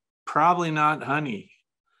 Probably not honey.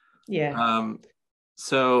 Yeah.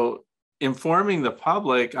 So informing the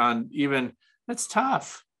public on that's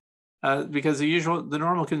tough, because the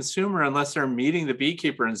normal consumer, unless they're meeting the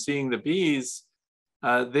beekeeper and seeing the bees,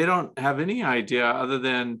 they don't have any idea other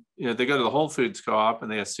than, they go to the Whole Foods co-op and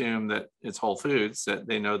they assume that it's Whole Foods, that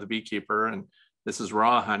they know the beekeeper and this is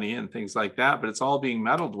raw honey and things like that, but it's all being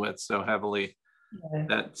meddled with so heavily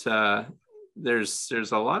that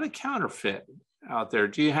there's a lot of counterfeit out there.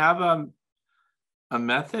 Do you have a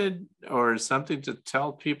method or something to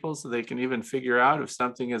tell people so they can even figure out if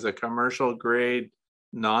something is a commercial grade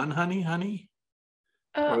non-honey honey?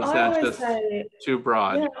 Or is that just too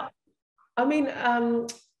broad? Yeah.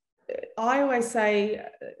 I always say,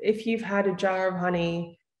 if you've had a jar of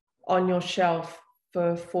honey on your shelf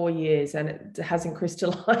for 4 years and it hasn't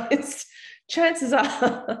crystallized, chances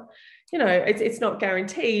are it's not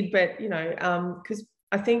guaranteed, but, because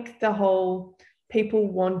I think the whole people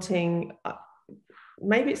wanting,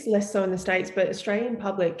 maybe it's less so in the States, but Australian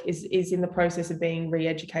public is in the process of being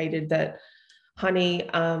re-educated that honey,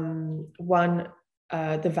 the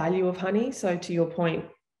value of honey. So to your point,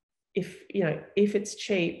 if it's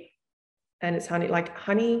cheap and it's honey, like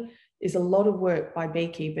honey is a lot of work by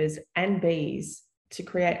beekeepers and bees to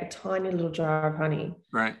create a tiny little jar of honey.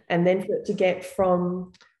 Right. And then for it to get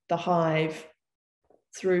from the hive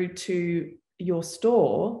through to your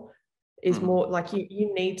store is more like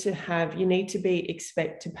you need to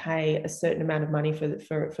expect to pay a certain amount of money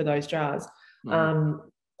for those jars.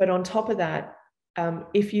 But on top of that,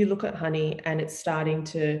 if you look at honey and it's starting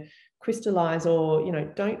to crystallize, or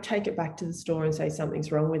don't take it back to the store and say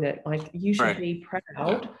something's wrong with it. Like, you should be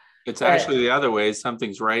proud. Yeah. It's actually the other way.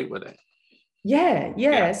 Something's right with it.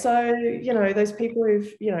 Yeah. So, those people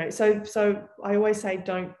who've, so I always say,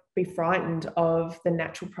 don't be frightened of the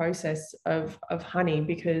natural process of honey,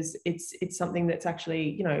 because it's something that's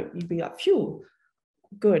actually, you'd be like, phew,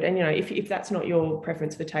 good. And, if that's not your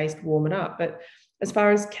preference for taste, warm it up. But as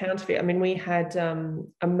far as counterfeit, I mean, we had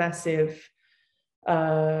a massive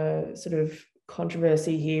sort of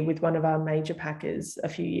controversy here with one of our major packers a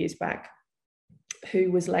few years back,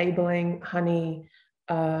 who was labeling honey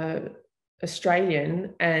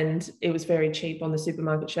Australian, and it was very cheap on the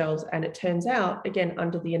supermarket shelves. And it turns out, again,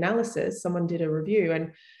 under the analysis, someone did a review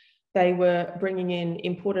and they were bringing in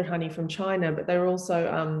imported honey from China, but they were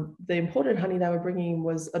also, the imported honey they were bringing in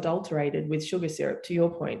was adulterated with sugar syrup, to your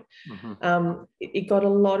point. It got a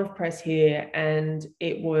lot of press here, and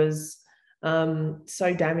it was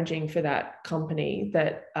so damaging for that company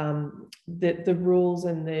that the rules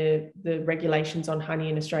and the regulations on honey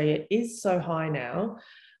in Australia is so high now.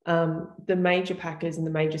 The major packers and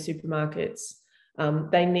the major supermarkets,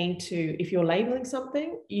 they need to, if you're labeling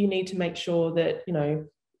something, you need to make sure that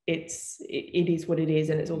it is what it is,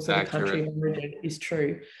 and it's also the country of origin is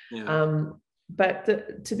true.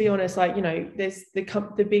 But to be honest, like, there's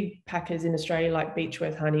the big packers in Australia like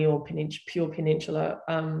Beechworth Honey or Pure Peninsula.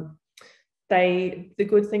 The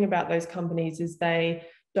good thing about those companies is they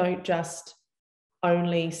don't just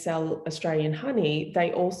only sell Australian honey,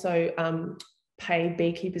 they also pay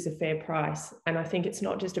beekeepers a fair price. And I think it's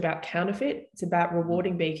not just about counterfeit, it's about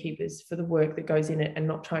rewarding beekeepers for the work that goes in it and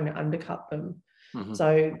not trying to undercut them.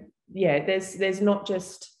 So yeah, there's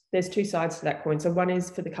two sides to that coin. So one is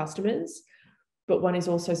for the customers, but one is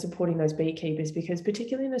also supporting those beekeepers, because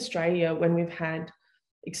particularly in Australia, when we've had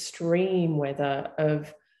extreme weather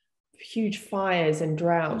of huge fires and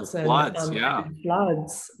droughts and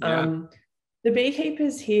floods, the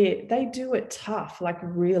beekeepers here, they do it tough, like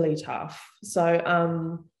really tough.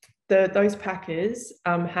 So those packers,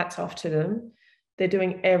 hats off to them. They're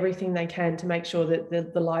doing everything they can to make sure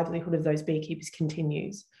that the livelihood of those beekeepers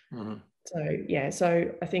continues.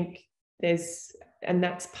 So I think and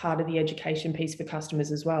that's part of the education piece for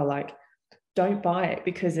customers as well. Like, don't buy it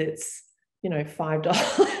because it's, $5.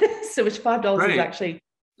 So which $5 is actually,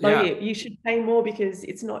 you should pay more, because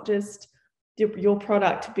it's not just your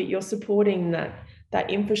product, but you're supporting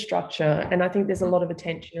that infrastructure. And I think there's a lot of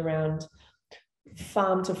attention around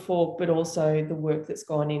farm to fork, but also the work that's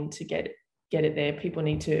gone in to get it there. People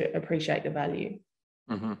need to appreciate the value.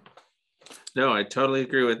 No, I totally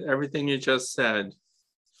agree with everything you just said.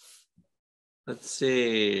 Let's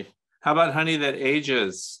see. How about honey that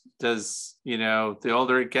ages? Does, the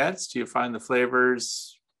older it gets, do you find the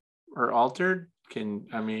flavors are altered?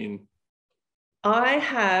 I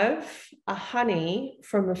have a honey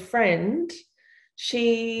from a friend.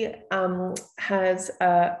 She has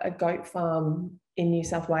a goat farm in New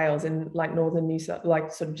South Wales, in like northern New South,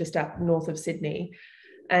 like sort of just up north of Sydney.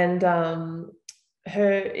 And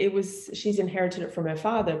she's inherited it from her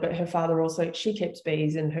father, but her father also, she keeps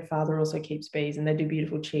bees, and her father also keeps bees, and they do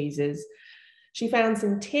beautiful cheeses. She found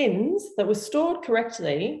some tins that were stored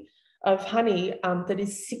correctly of honey that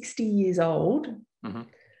is 60 years old,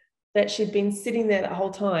 that she'd been sitting there the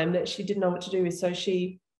whole time, that she didn't know what to do with. So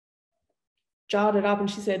she jarred it up and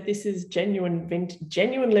she said, this is genuine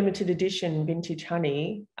limited edition vintage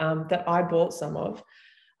honey that I bought some of.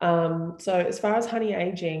 So as far as honey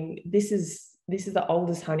aging, this is the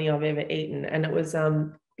oldest honey I've ever eaten, and it was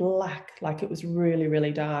black, like it was really,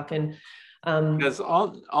 really dark. And because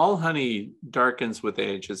all honey darkens with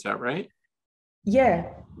age, is that right? Yeah,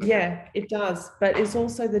 it does. But it's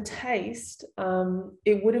also the taste.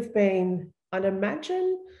 It would have been, I'd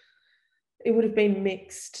imagine, it would have been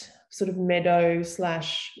mixed sort of meadow /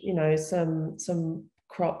 some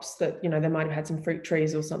crops that, they might have had some fruit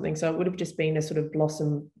trees or something. So it would have just been a sort of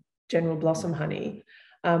general blossom honey.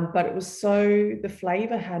 But it was so, the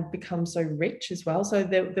flavor had become so rich as well. So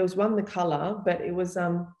there was one, the color, but it was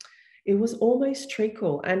almost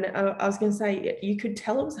treacle. And I was going to say, you could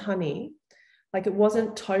tell it was honey. Like it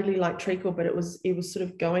wasn't totally like treacle, but it was sort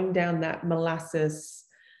of going down that molasses,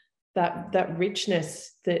 that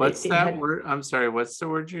richness that What's it that had. word? I'm sorry, what's the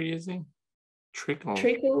word you're using?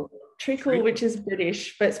 Treacle, which is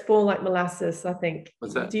British, but it's more like molasses, I think.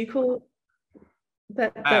 What's that? Do you call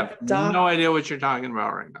that I have dark? no idea what you're talking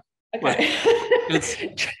about right now. Okay.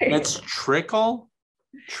 It's trickle?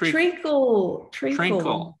 Treacle.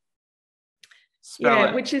 Spell Yeah,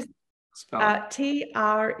 it. which is Spell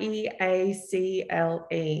Treacle,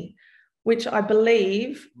 which I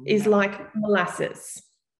believe is like molasses.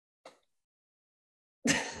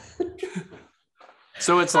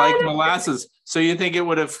 So it's like molasses. So you think it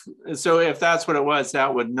would have, so if that's what it was,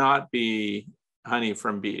 that would not be honey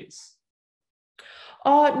from bees.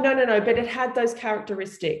 Oh, no, but it had those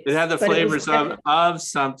characteristics. It had the flavors of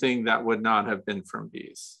something that would not have been from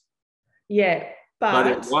bees. Yeah, but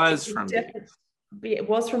it was from bees. It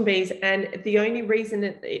was from bees, and the only reason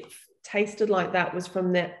it tasted like that was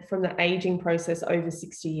from the aging process over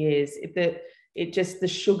 60 years. The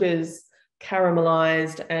sugars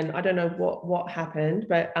caramelized, and I don't know what happened,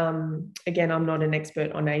 but again, I'm not an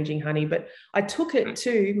expert on aging honey, but I took it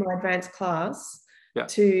to my advanced class,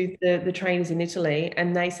 to the trainers in Italy,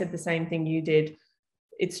 and they said the same thing you did.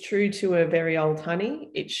 It's true to a very old honey.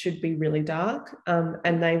 It should be really dark.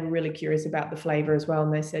 And they were really curious about the flavor as well.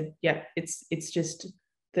 And they said, yeah, it's just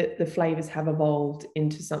that the flavors have evolved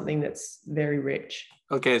into something that's very rich.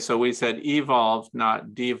 Okay, so we said evolved,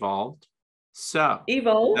 not devolved. So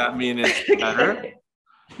evolved. Does that mean it's better?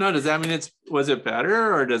 No, does that mean was it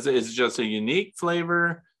better, or is it just a unique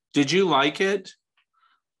flavor? Did you like it?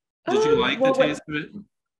 Did you like the taste of it?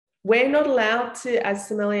 We're not allowed to, as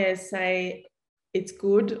sommeliers, say it's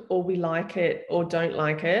good or we like it or don't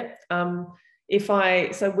like it. When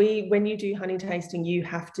you do honey tasting, you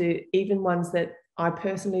have to, even ones that I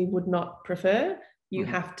personally would not prefer, you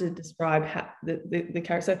have to describe the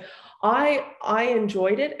character. So I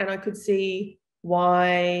enjoyed it, and I could see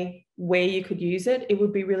where you could use it. It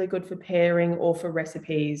would be really good for pairing or for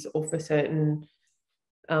recipes or for certain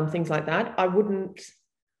things like that. I wouldn't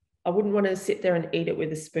want to sit there and eat it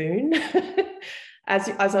with a spoon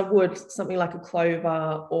as I would something like a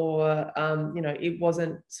clover, or it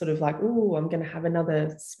wasn't sort of like, oh, I'm going to have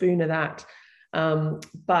another spoon of that.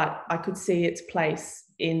 But I could see its place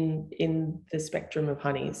in the spectrum of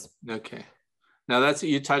honeys. Okay. Now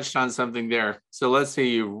you touched on something there. So let's say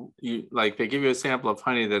you like, they give you a sample of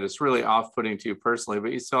honey that is really off-putting to you personally,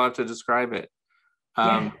 but you still have to describe it.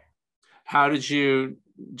 How did you,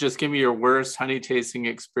 just give me your worst honey tasting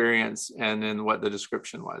experience and then what the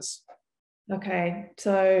description was? Okay.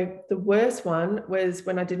 So the worst one was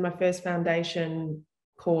when I did my first foundation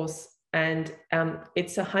course, and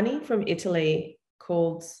it's a honey from Italy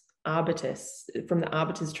called arbutus, from the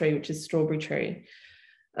arbutus tree, which is strawberry tree.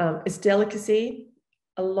 It's delicacy.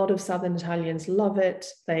 A lot of Southern Italians love it.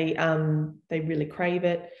 They really crave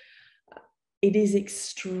it. It is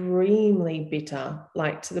extremely bitter,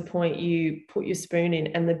 like to the point you put your spoon in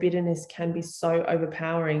and the bitterness can be so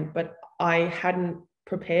overpowering. But I hadn't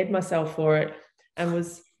prepared myself for it, and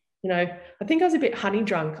was, I think I was a bit honey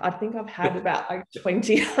drunk. I think I've had about like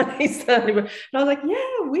 20 honeys. And I was like,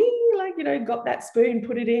 yeah, we got that spoon,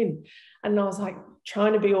 put it in. And I was like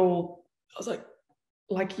trying to be all, I was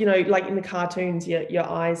like in the cartoons, your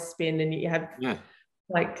eyes spin and you have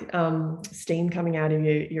steam coming out of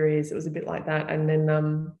your ears. It was a bit like that. And then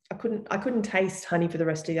I couldn't taste honey for the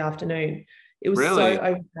rest of the afternoon. It was so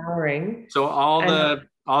overpowering. So all the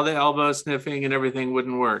elbow sniffing and everything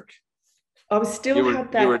wouldn't work. I was still you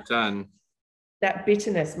were done. That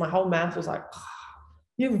bitterness. My whole mouth was like, oh,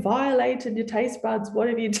 you violated your taste buds. What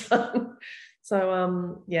have you done?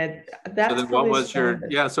 So that's. So then what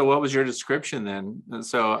was your description then? And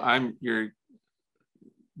so all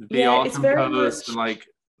composed and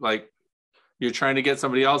like you're trying to get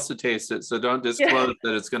somebody else to taste it. So don't disclose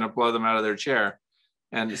that it's going to blow them out of their chair.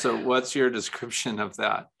 And so what's your description of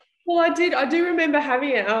that? Well, I do remember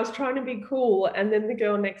having it. I was trying to be cool. And then the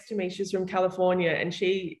girl next to me, she's from California, and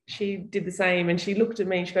she did the same. And she looked at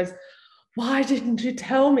me and she goes, why didn't you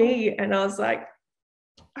tell me? And I was like,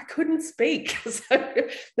 I couldn't speak. So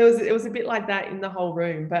it was a bit like that in the whole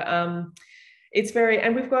room. But it's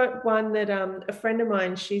and we've got one that a friend of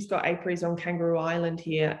mine, she's got apiaries on Kangaroo Island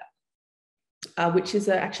here, which is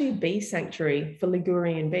actually a bee sanctuary for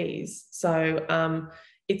Ligurian bees. So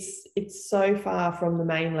it's so far from the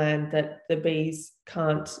mainland that the bees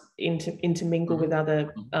can't intermingle with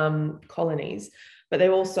other colonies. But they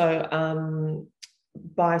also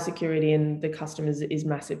biosecurity and the customers is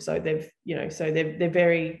massive. So they've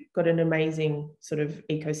very got an amazing sort of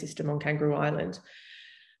ecosystem on Kangaroo Island.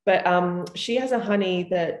 But she has a honey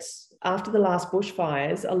that after the last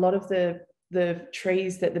bushfires, a lot of the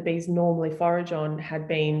trees that the bees normally forage on had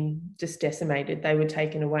been just decimated. They were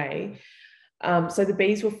taken away. So the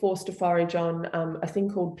bees were forced to forage on a thing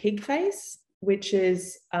called pigface, which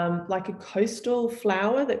is like a coastal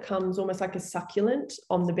flower that comes almost like a succulent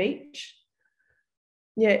on the beach.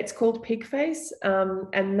 Yeah, it's called pigface,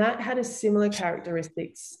 and that had a similar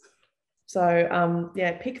characteristics. So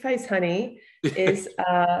pigface honey is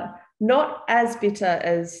not as bitter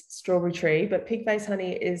as strawberry tree, but pigface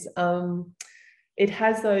honey is it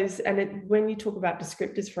has those, and when you talk about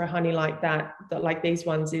descriptors for a honey like that like these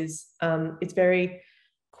ones is it's very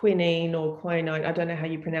quinine or quinine. I don't know how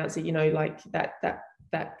you pronounce it. Like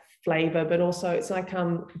that flavor, but also it's like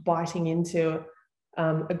biting into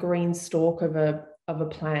a green stalk of a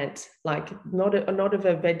plant, like not of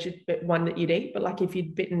a veg, but one that you'd eat, but like if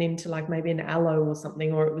you'd bitten into like maybe an aloe or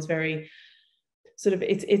something, or it was very sort of,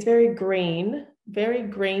 it's very green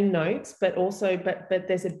notes, but also but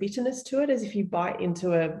there's a bitterness to it, as if you bite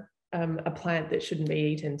into a plant that shouldn't be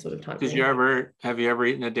eaten, sort of type. Have you ever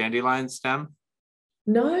eaten a dandelion stem?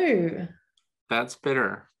 No. That's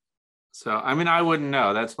bitter. So I mean, I wouldn't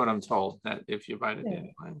know. That's what I'm told, that if you bite a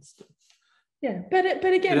dandelion stem. Yeah, but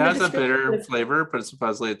again, it has a bitter flavor, but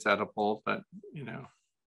supposedly it's edible. But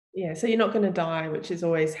yeah, so you're not going to die, which is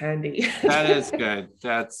always handy. That is good.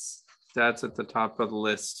 That's at the top of the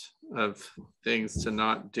list of things to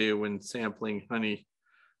not do when sampling honey.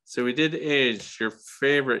 So we did age.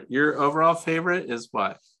 Your overall favorite is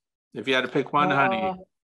what? If you had to pick one honey.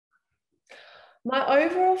 My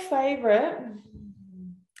overall favorite.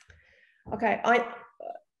 Okay,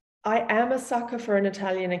 I am a sucker for an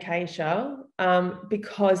Italian acacia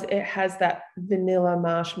because it has that vanilla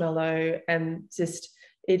marshmallow, and just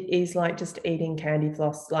it is like just eating candy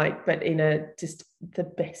floss, like, but in just the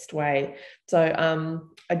best way. So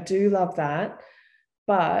I do love that.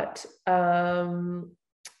 But from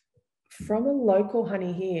a local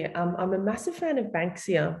honey here, I'm a massive fan of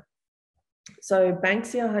Banksia. So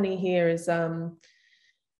Banksia honey here is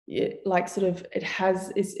like sort of,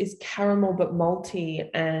 is caramel but malty,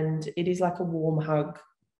 and it is like a warm hug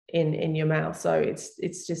in your mouth. So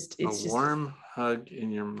it's just warm hug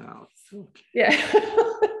in your mouth. Okay. Yeah.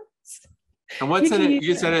 And what's in it?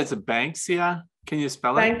 You said it's a Banksia. Can you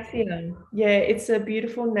spell it? Banksia. Yeah, it's a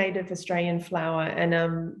beautiful native Australian flower,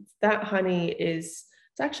 and that honey it's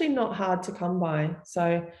actually not hard to come by.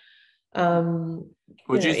 So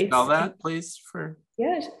would you spell that, please?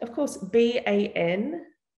 Yeah, of course. BANKSIA.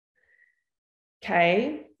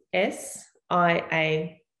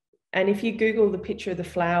 And if you Google the picture of the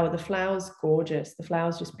flower's gorgeous. The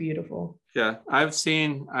flower's just beautiful. Yeah, I've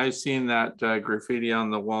seen that graffiti on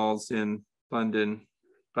the walls in London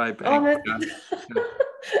by Banksia.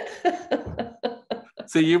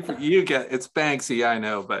 So you get, it's Banksy, I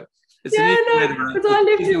know, but it's an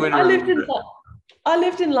easy way to, because I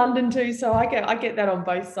lived in London too, so I get that on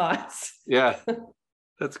both sides. Yeah,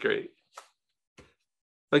 that's great.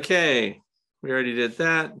 Okay, we already did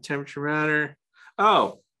that. Temperature matter.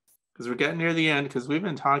 Oh, because we're getting near the end, because we've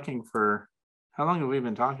been talking for, how long have we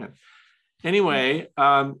been talking? Anyway,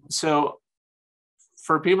 so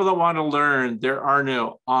for people that want to learn, there are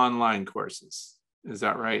no online courses. Is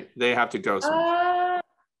that right? They have to go somewhere.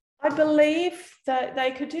 I believe that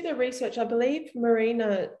they could do the research. I believe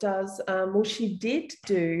Marina does. Well, she did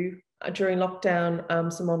do during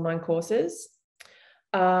lockdown some online courses.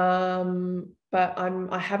 But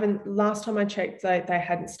I haven't, last time I checked, they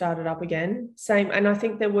hadn't started up again. Same, and I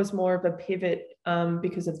think there was more of a pivot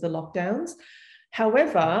because of the lockdowns.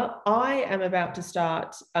 However, I am about to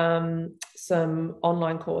start some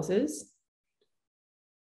online courses.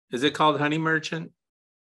 Is it called Honey Merchant?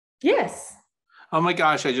 Yes. Oh my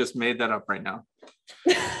gosh, I just made that up right now.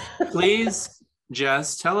 Please,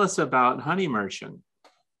 Jess, tell us about Honey Merchant.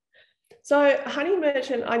 So Honey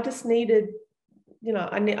Merchant, I just needed,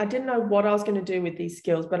 I didn't know what I was going to do with these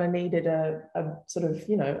skills, but I needed a sort of,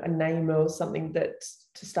 a name or something that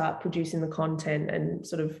to start producing the content and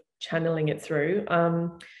sort of channeling it through.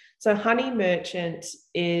 So Honey Merchant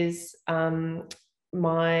is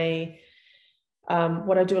my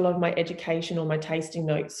what I do a lot of my education or my tasting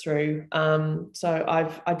notes through. So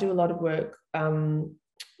I do a lot of work.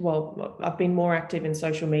 Well, I've been more active in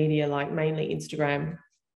social media, like mainly Instagram.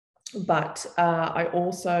 But I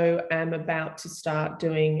also am about to start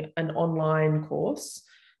doing an online course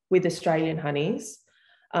with Australian honeys.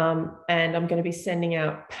 And I'm going to be sending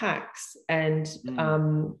out packs and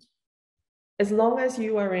as long as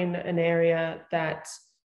you are in an area that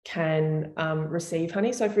can receive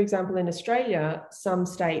honey. So, for example, in Australia, some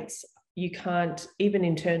states you can't, even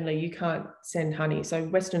internally, you can't send honey. So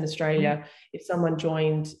Western Australia, if someone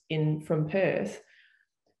joined in from Perth,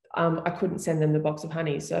 I couldn't send them the box of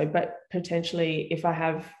honey. So, but potentially if I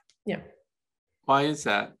have, yeah. Why is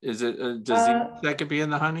that? Is it a disease that could be in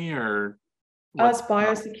the honey, or it's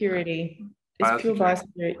biosecurity? It's pure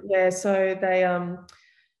biosecurity. Yeah. So they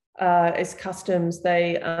it's customs.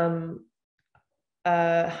 They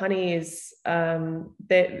honey is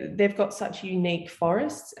they've got such unique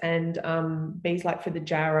forests, and bees, like for the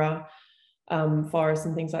Jarrah forest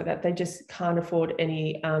and things like that, they just can't afford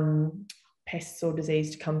any pests or disease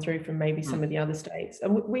to come through from maybe some of the other states.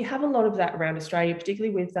 And we have a lot of that around Australia,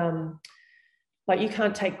 particularly with like you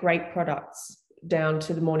can't take grape products down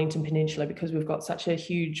to the Mornington Peninsula because we've got such a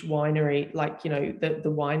huge winery, like, you know,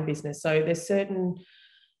 the wine business. So there's certain,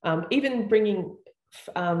 even bringing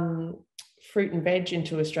fruit and veg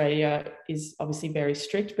into Australia is obviously very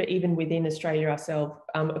strict, but even within Australia ourselves,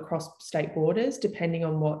 across state borders, depending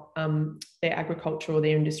on what their agriculture or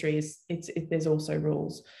their industry is, there's also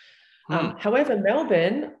rules. However,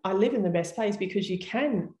 Melbourne, I live in the best place because you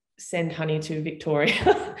can send honey to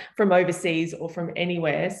Victoria from overseas or from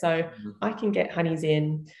anywhere. So I can get honeys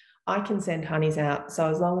in, I can send honeys out. So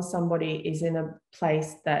as long as somebody is in a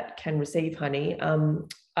place that can receive honey,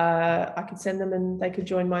 I could send them and they could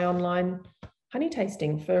join my online honey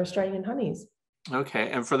tasting for Australian honeys.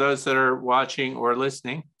 Okay. And for those that are watching or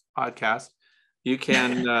listening podcast, you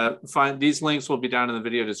can find these links will be down in the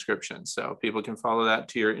video description. So people can follow that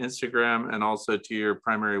to your Instagram and also to your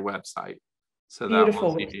primary website. So that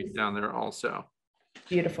will be down there also.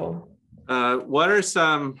 Beautiful. What are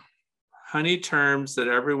some honey terms that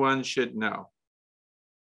everyone should know?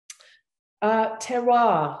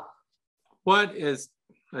 Terroir. What is,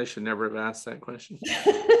 I should never have asked that question.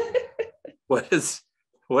 What is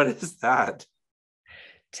that?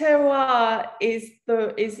 Terroir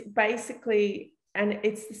is basically, and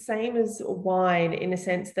it's the same as wine in a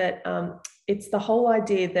sense that it's the whole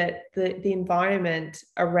idea that the environment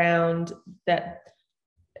around that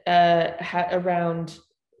around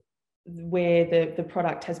where the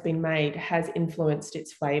product has been made has influenced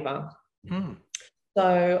its flavor.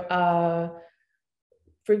 So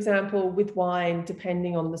for example, with wine,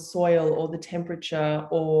 depending on the soil or the temperature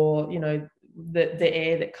or, you know, the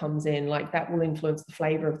air that comes in, like that will influence the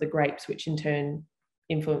flavor of the grapes, which in turn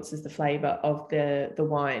influences the flavor of the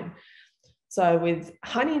wine. So with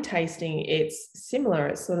honey tasting, it's similar.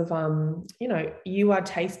 It's sort of, you know, you are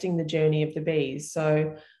tasting the journey of the bees.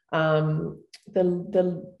 So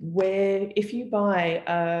if you buy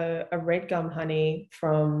a red gum honey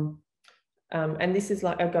from, and this is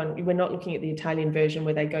like, again, we're not looking at the Italian version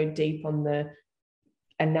where they go deep on the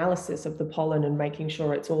analysis of the pollen and making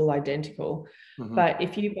sure it's all identical. But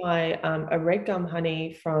if you buy a red gum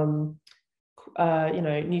honey from you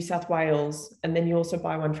know, New South Wales, and then you also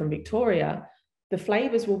buy one from Victoria, the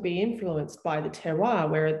flavors will be influenced by the terroir,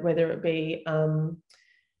 whether it be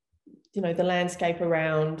you know, the landscape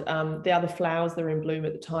around, the other flowers that are in bloom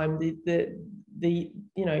at the time, the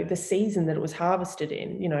you know, the season that it was harvested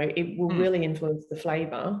in, you know, it will really influence the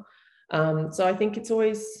flavor. So I think it's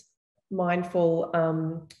always mindful.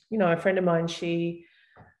 You know, a friend of mine, she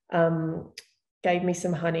gave me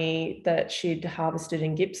some honey that she'd harvested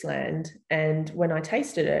in Gippsland, and when I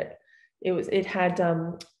tasted it, it had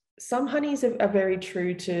some honeys are very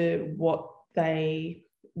true to what they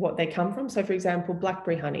come from. So for example,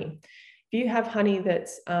 blackberry honey, if you have honey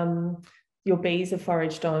that's your bees have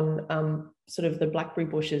foraged on sort of the blackberry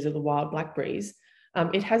bushes or the wild blackberries,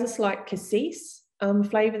 it has a slight cassis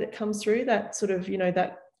flavor that comes through, that sort of, you know,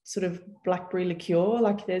 that sort of blackberry liqueur,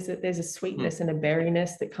 like there's a sweetness and a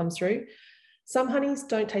berryness that comes through. Some honeys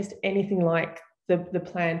don't taste anything like the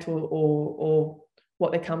plant or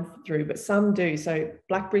what they come through, but some do. So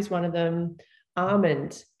blackberry is one of them.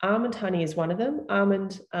 Almond honey is one of them.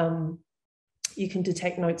 Almond, you can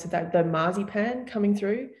detect notes of that, the marzipan coming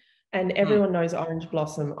through, and everyone knows orange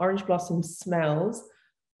blossom. Orange blossom smells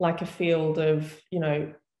like a field of, you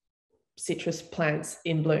know, citrus plants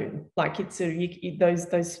in bloom. Like it's sort of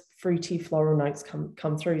those fruity floral notes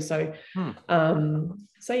come through. So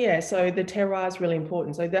so yeah, so the terroir is really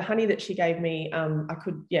important. So the honey that she gave me, I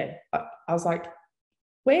was like,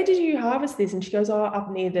 where did you harvest this? And she goes, oh,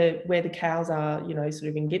 up near where the cows are, you know, sort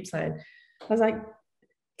of in Gippsland. I was like,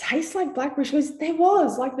 tastes like blackberry. She goes, there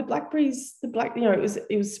was like the blackberries, you know,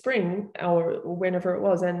 it was spring or whenever it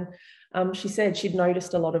was. And she said she'd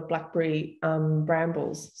noticed a lot of blackberry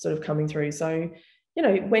brambles sort of coming through. So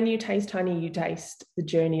when you taste honey, you taste the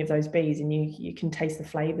journey of those bees, and you can taste the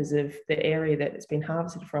flavors of the area that it's been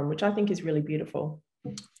harvested from, which I think is really beautiful.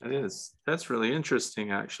 It is. That's really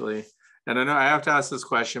interesting, actually. And I know I have to ask this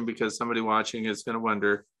question because somebody watching is going to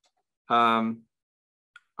wonder,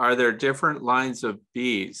 are there different lines of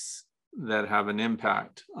bees that have an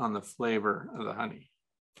impact on the flavor of the honey?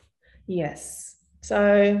 Yes.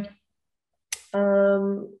 So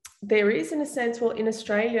there is, in a sense, well, in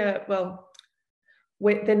Australia,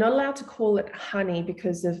 they're not allowed to call it honey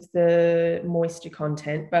because of the moisture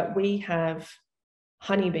content, but we have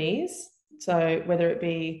honeybees. So whether it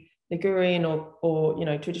be Ligurian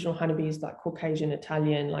or traditional honeybees like Caucasian,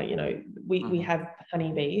 Italian, we have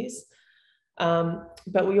honeybees.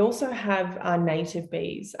 But we also have our native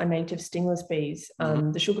bees, our native stingless bees,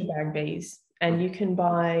 the sugar bag bees, and you can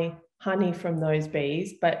buy honey from those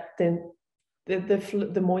bees, but then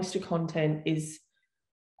the moisture content is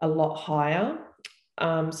a lot higher.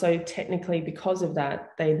 So technically, because of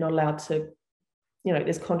that, they're not allowed to,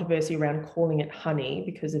 there's controversy around calling it honey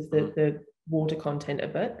because of the water content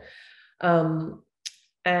of it.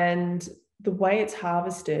 And the way it's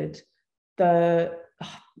harvested,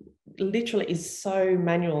 literally is so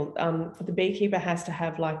manual. The beekeeper has to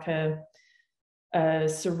have like a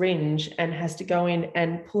syringe and has to go in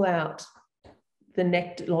and pull out the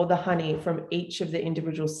nectar or the honey from each of the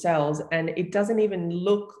individual cells, and it doesn't even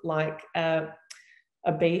look like a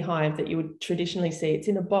beehive that you would traditionally see. It's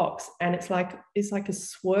in a box, and it's like a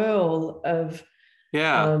swirl of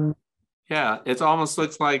it almost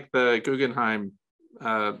looks like the Guggenheim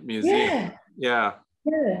Museum. Yeah.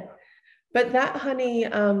 But that honey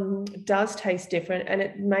does taste different, and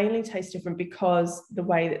it mainly tastes different because the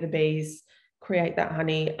way that the bees create that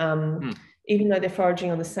honey, even though they're foraging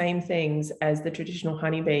on the same things as the traditional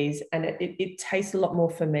honeybees, and it tastes a lot more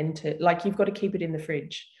fermented. Like, you've got to keep it in the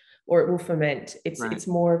fridge or it will ferment. It's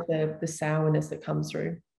more of the sourness that comes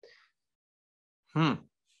through.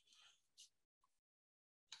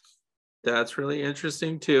 That's really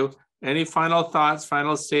interesting too. Any final thoughts,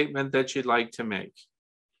 final statement that you'd like to make?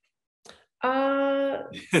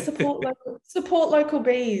 Support local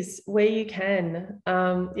bees where you can.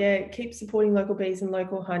 Keep supporting local bees and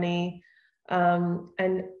local honey,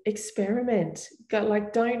 and experiment.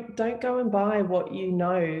 Don't go and buy what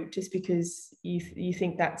just because you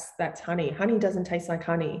think that's honey. Honey doesn't taste like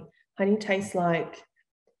honey. Honey tastes like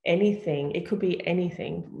anything. It could be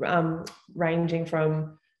anything, ranging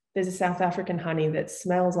from, there's a South African honey that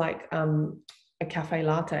smells like a cafe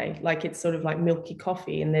latte, like it's sort of like milky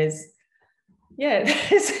coffee, and there's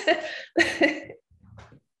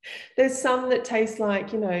some that taste like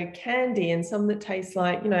candy, and some that taste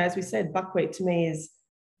like, as we said, buckwheat to me is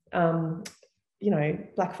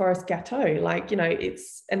Black Forest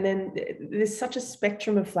Gâteau, and then there's such a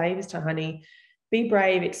spectrum of flavors to honey. Be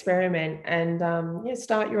brave, experiment, and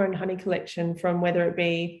start your own honey collection, from whether it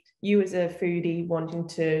be you as a foodie wanting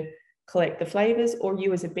to collect the flavors, or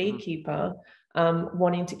you as a beekeeper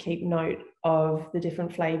wanting to keep note of the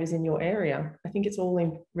different flavors in your area. I think it's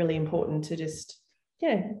all really important to just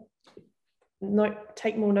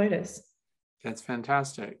take more notice. That's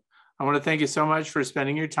fantastic. I want to thank you so much for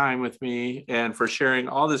spending your time with me and for sharing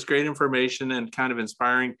all this great information and kind of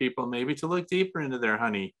inspiring people maybe to look deeper into their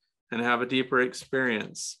honey and have a deeper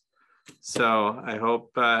experience. So I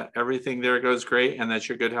hope everything there goes great and that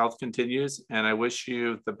your good health continues. And I wish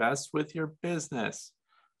you the best with your business.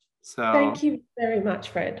 So thank you very much,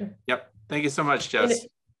 Fred. Yep. Thank you so much, Jess.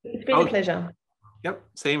 It's been a pleasure. Yep.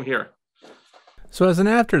 Same here. So as an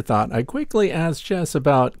afterthought, I quickly asked Jess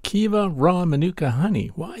about Kiva raw Manuka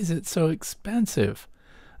honey. Why is it so expensive?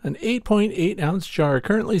 An 8.8 ounce jar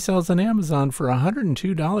currently sells on Amazon for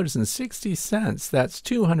 $102.60. That's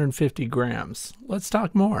 250 grams. Let's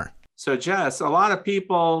talk more. So Jess, a lot of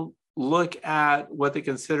people look at what they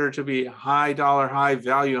consider to be high dollar, high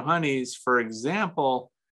value honeys. For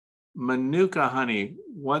example, Manuka honey.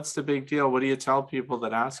 What's the big deal? What do you tell people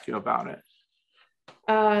that ask you about it?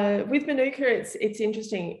 With Manuka, it's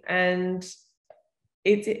interesting, and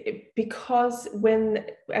because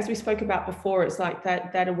as we spoke about before, it's like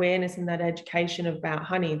that awareness and that education about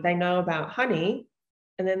honey. They know about honey,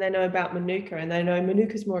 and then they know about Manuka, and they know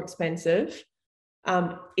Manuka's more expensive.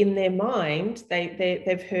 In their mind,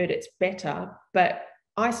 they've heard it's better, but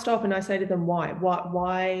I stop and I say to them,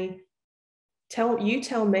 why? Tell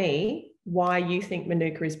me why you think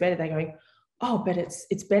Manuka is better. They're going, oh, but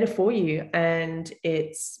it's better for you and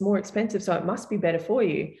it's more expensive, so it must be better for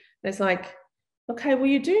you. And it's like, okay, well,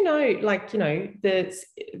 you do know, the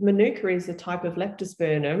Manuka is a type of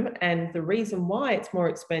leptospermum, and the reason why it's more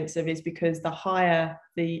expensive is because the higher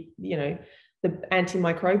the the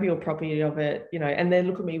antimicrobial property of it, you know, and they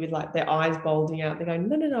look at me with like their eyes bulging out. They're going,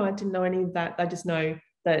 no, I didn't know any of that. I just know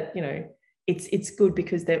that, you know, it's good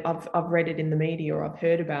because I've read it in the media or I've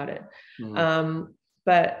heard about it.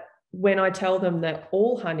 But when I tell them that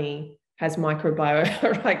all honey has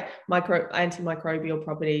antimicrobial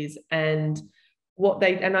properties, and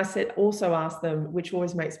I said, also ask them, which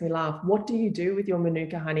always makes me laugh, what do you do with your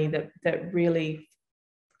Manuka honey that really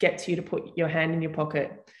gets you to put your hand in your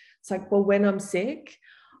pocket? It's like, well, when I'm sick,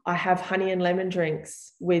 I have honey and lemon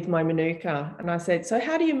drinks with my Manuka. And I said, so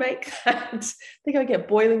how do you make that? I think I get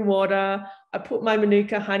boiling water. I put my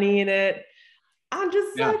Manuka honey in it. I'm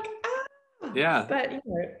just like, yeah. But, you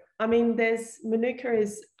know, I mean, Manuka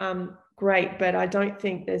is great, but I don't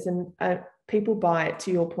think there's people buy it,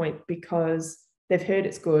 to your point, because they've heard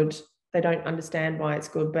it's good. They don't understand why it's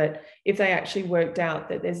good. But if they actually worked out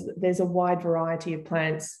that there's a wide variety of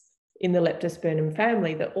plants in the Leptospermum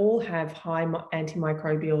family that all have high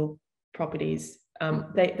antimicrobial properties,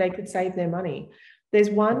 they could save their money. There's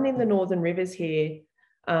one in the Northern Rivers here.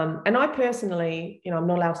 And I personally, you know, I'm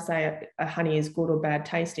not allowed to say a honey is good or bad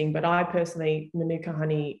tasting, but I personally, Manuka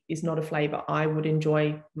honey is not a flavor I would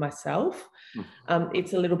enjoy myself.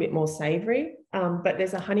 It's a little bit more savory. But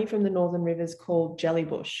there's a honey from the Northern Rivers called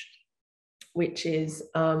Jellybush, which is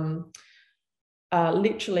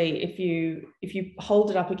literally, if you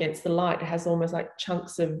hold it up against the light, it has almost like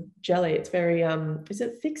chunks of jelly. It's very is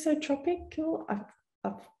it thixotropical?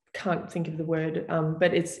 I can't think of the word,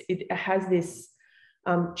 but it has this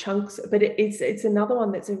chunks, but it's another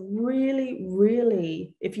one that's a really,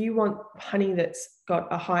 really, if you want honey that's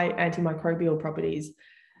got a high antimicrobial properties,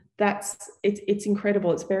 it's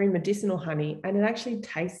incredible. It's very medicinal honey, and it actually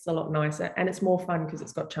tastes a lot nicer, and it's more fun because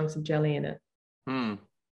it's got chunks of jelly in it.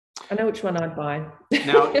 I know which one I'd buy.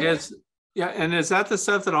 Now and is that the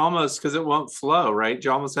stuff that almost, because it won't flow, right?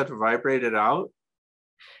 You almost have to vibrate it out.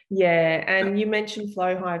 Yeah, and you mentioned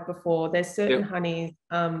Flow Hive before. There's certain honeys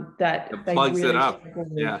that it they plugs really it up.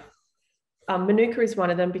 Yeah. Manuka is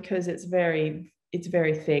one of them because it's very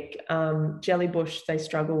thick. Jellybush they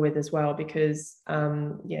struggle with as well because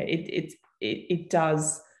it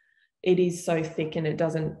is so thick, and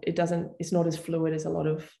it's not as fluid as a lot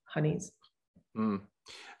of honeys.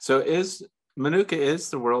 So Manuka is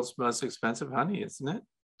the world's most expensive honey, isn't it?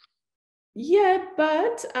 Yeah,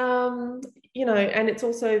 but you know, and it's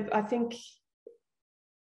also, I think,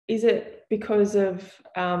 is it because of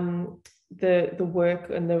the work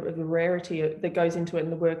and the rarity that goes into it,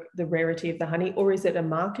 and the rarity of the honey, or is it a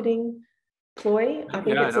marketing ploy? I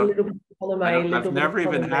think it's a little bit I've never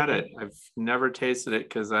even had it. I've never tasted it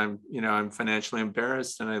because I'm financially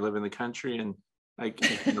embarrassed and I live in the country and I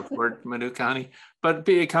can't afford Manuka honey. But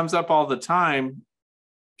it comes up all the time,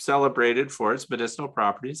 celebrated for its medicinal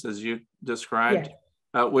properties, as you described,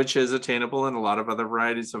 which is attainable in a lot of other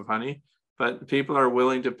varieties of honey. But people are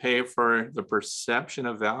willing to pay for the perception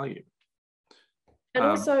of value. And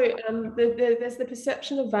also, there's the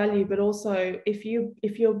perception of value, but also if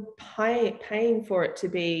you're paying for it to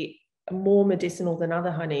be more medicinal than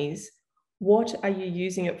other honeys, what are you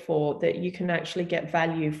using it for that you can actually get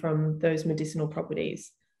value from those medicinal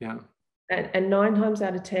properties? Yeah. And 9 times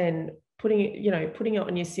out of 10, putting it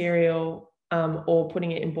on your cereal, or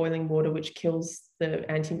putting it in boiling water, which kills the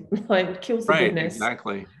kills the goodness.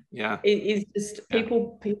 Exactly. Yeah. It is just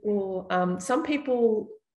people. Some people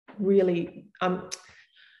really.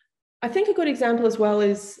 I think a good example as well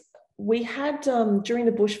is we had during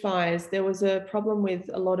the bushfires, there was a problem with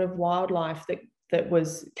a lot of wildlife that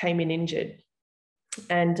came in injured,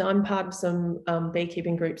 and I'm part of some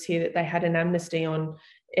beekeeping groups here that they had an amnesty on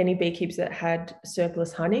any beekeepers that had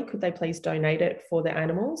surplus honey, could they please donate it for the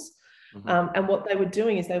animals? And what they were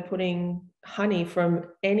doing is they were putting honey from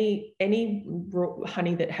any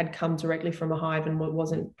honey that had come directly from a hive and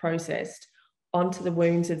wasn't processed onto the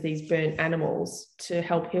wounds of these burnt animals to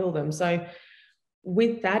help heal them. So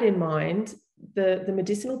with that in mind, the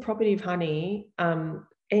medicinal property of honey,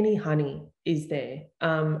 any honey is there.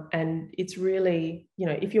 And it's really,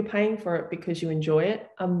 if you're paying for it because you enjoy it,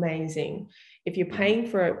 amazing. If you're paying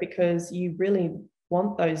for it because you really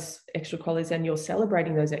want those extra qualities and you're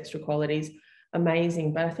celebrating those extra qualities,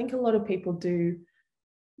 amazing. But I think a lot of people do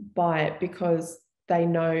buy it because they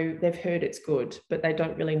know, they've heard it's good, but they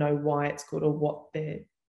don't really know why it's good or what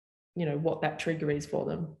what that trigger is for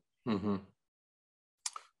them.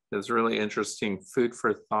 It's really interesting. Food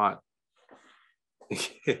for thought.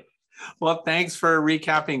 Well, thanks for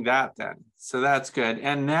recapping that then. So that's good.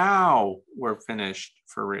 And now we're finished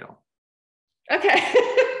for real. Okay.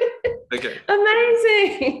 Okay.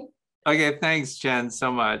 Amazing. Okay, thanks, Jen,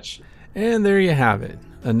 so much. And there you have it.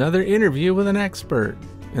 Another interview with an expert.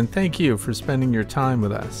 and thank you for spending your time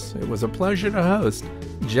with us. It was a pleasure to host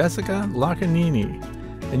Jessica Locarnini,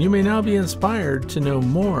 and you may now be inspired to know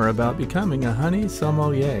more about becoming a honey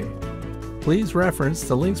sommelier. Please reference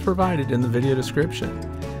the links provided in the video description,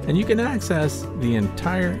 and you can access the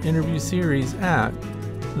entire interview series at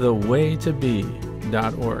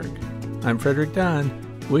thewaytobe.org. I'm Frederick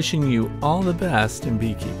Dunn, wishing you all the best in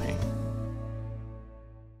beekeeping.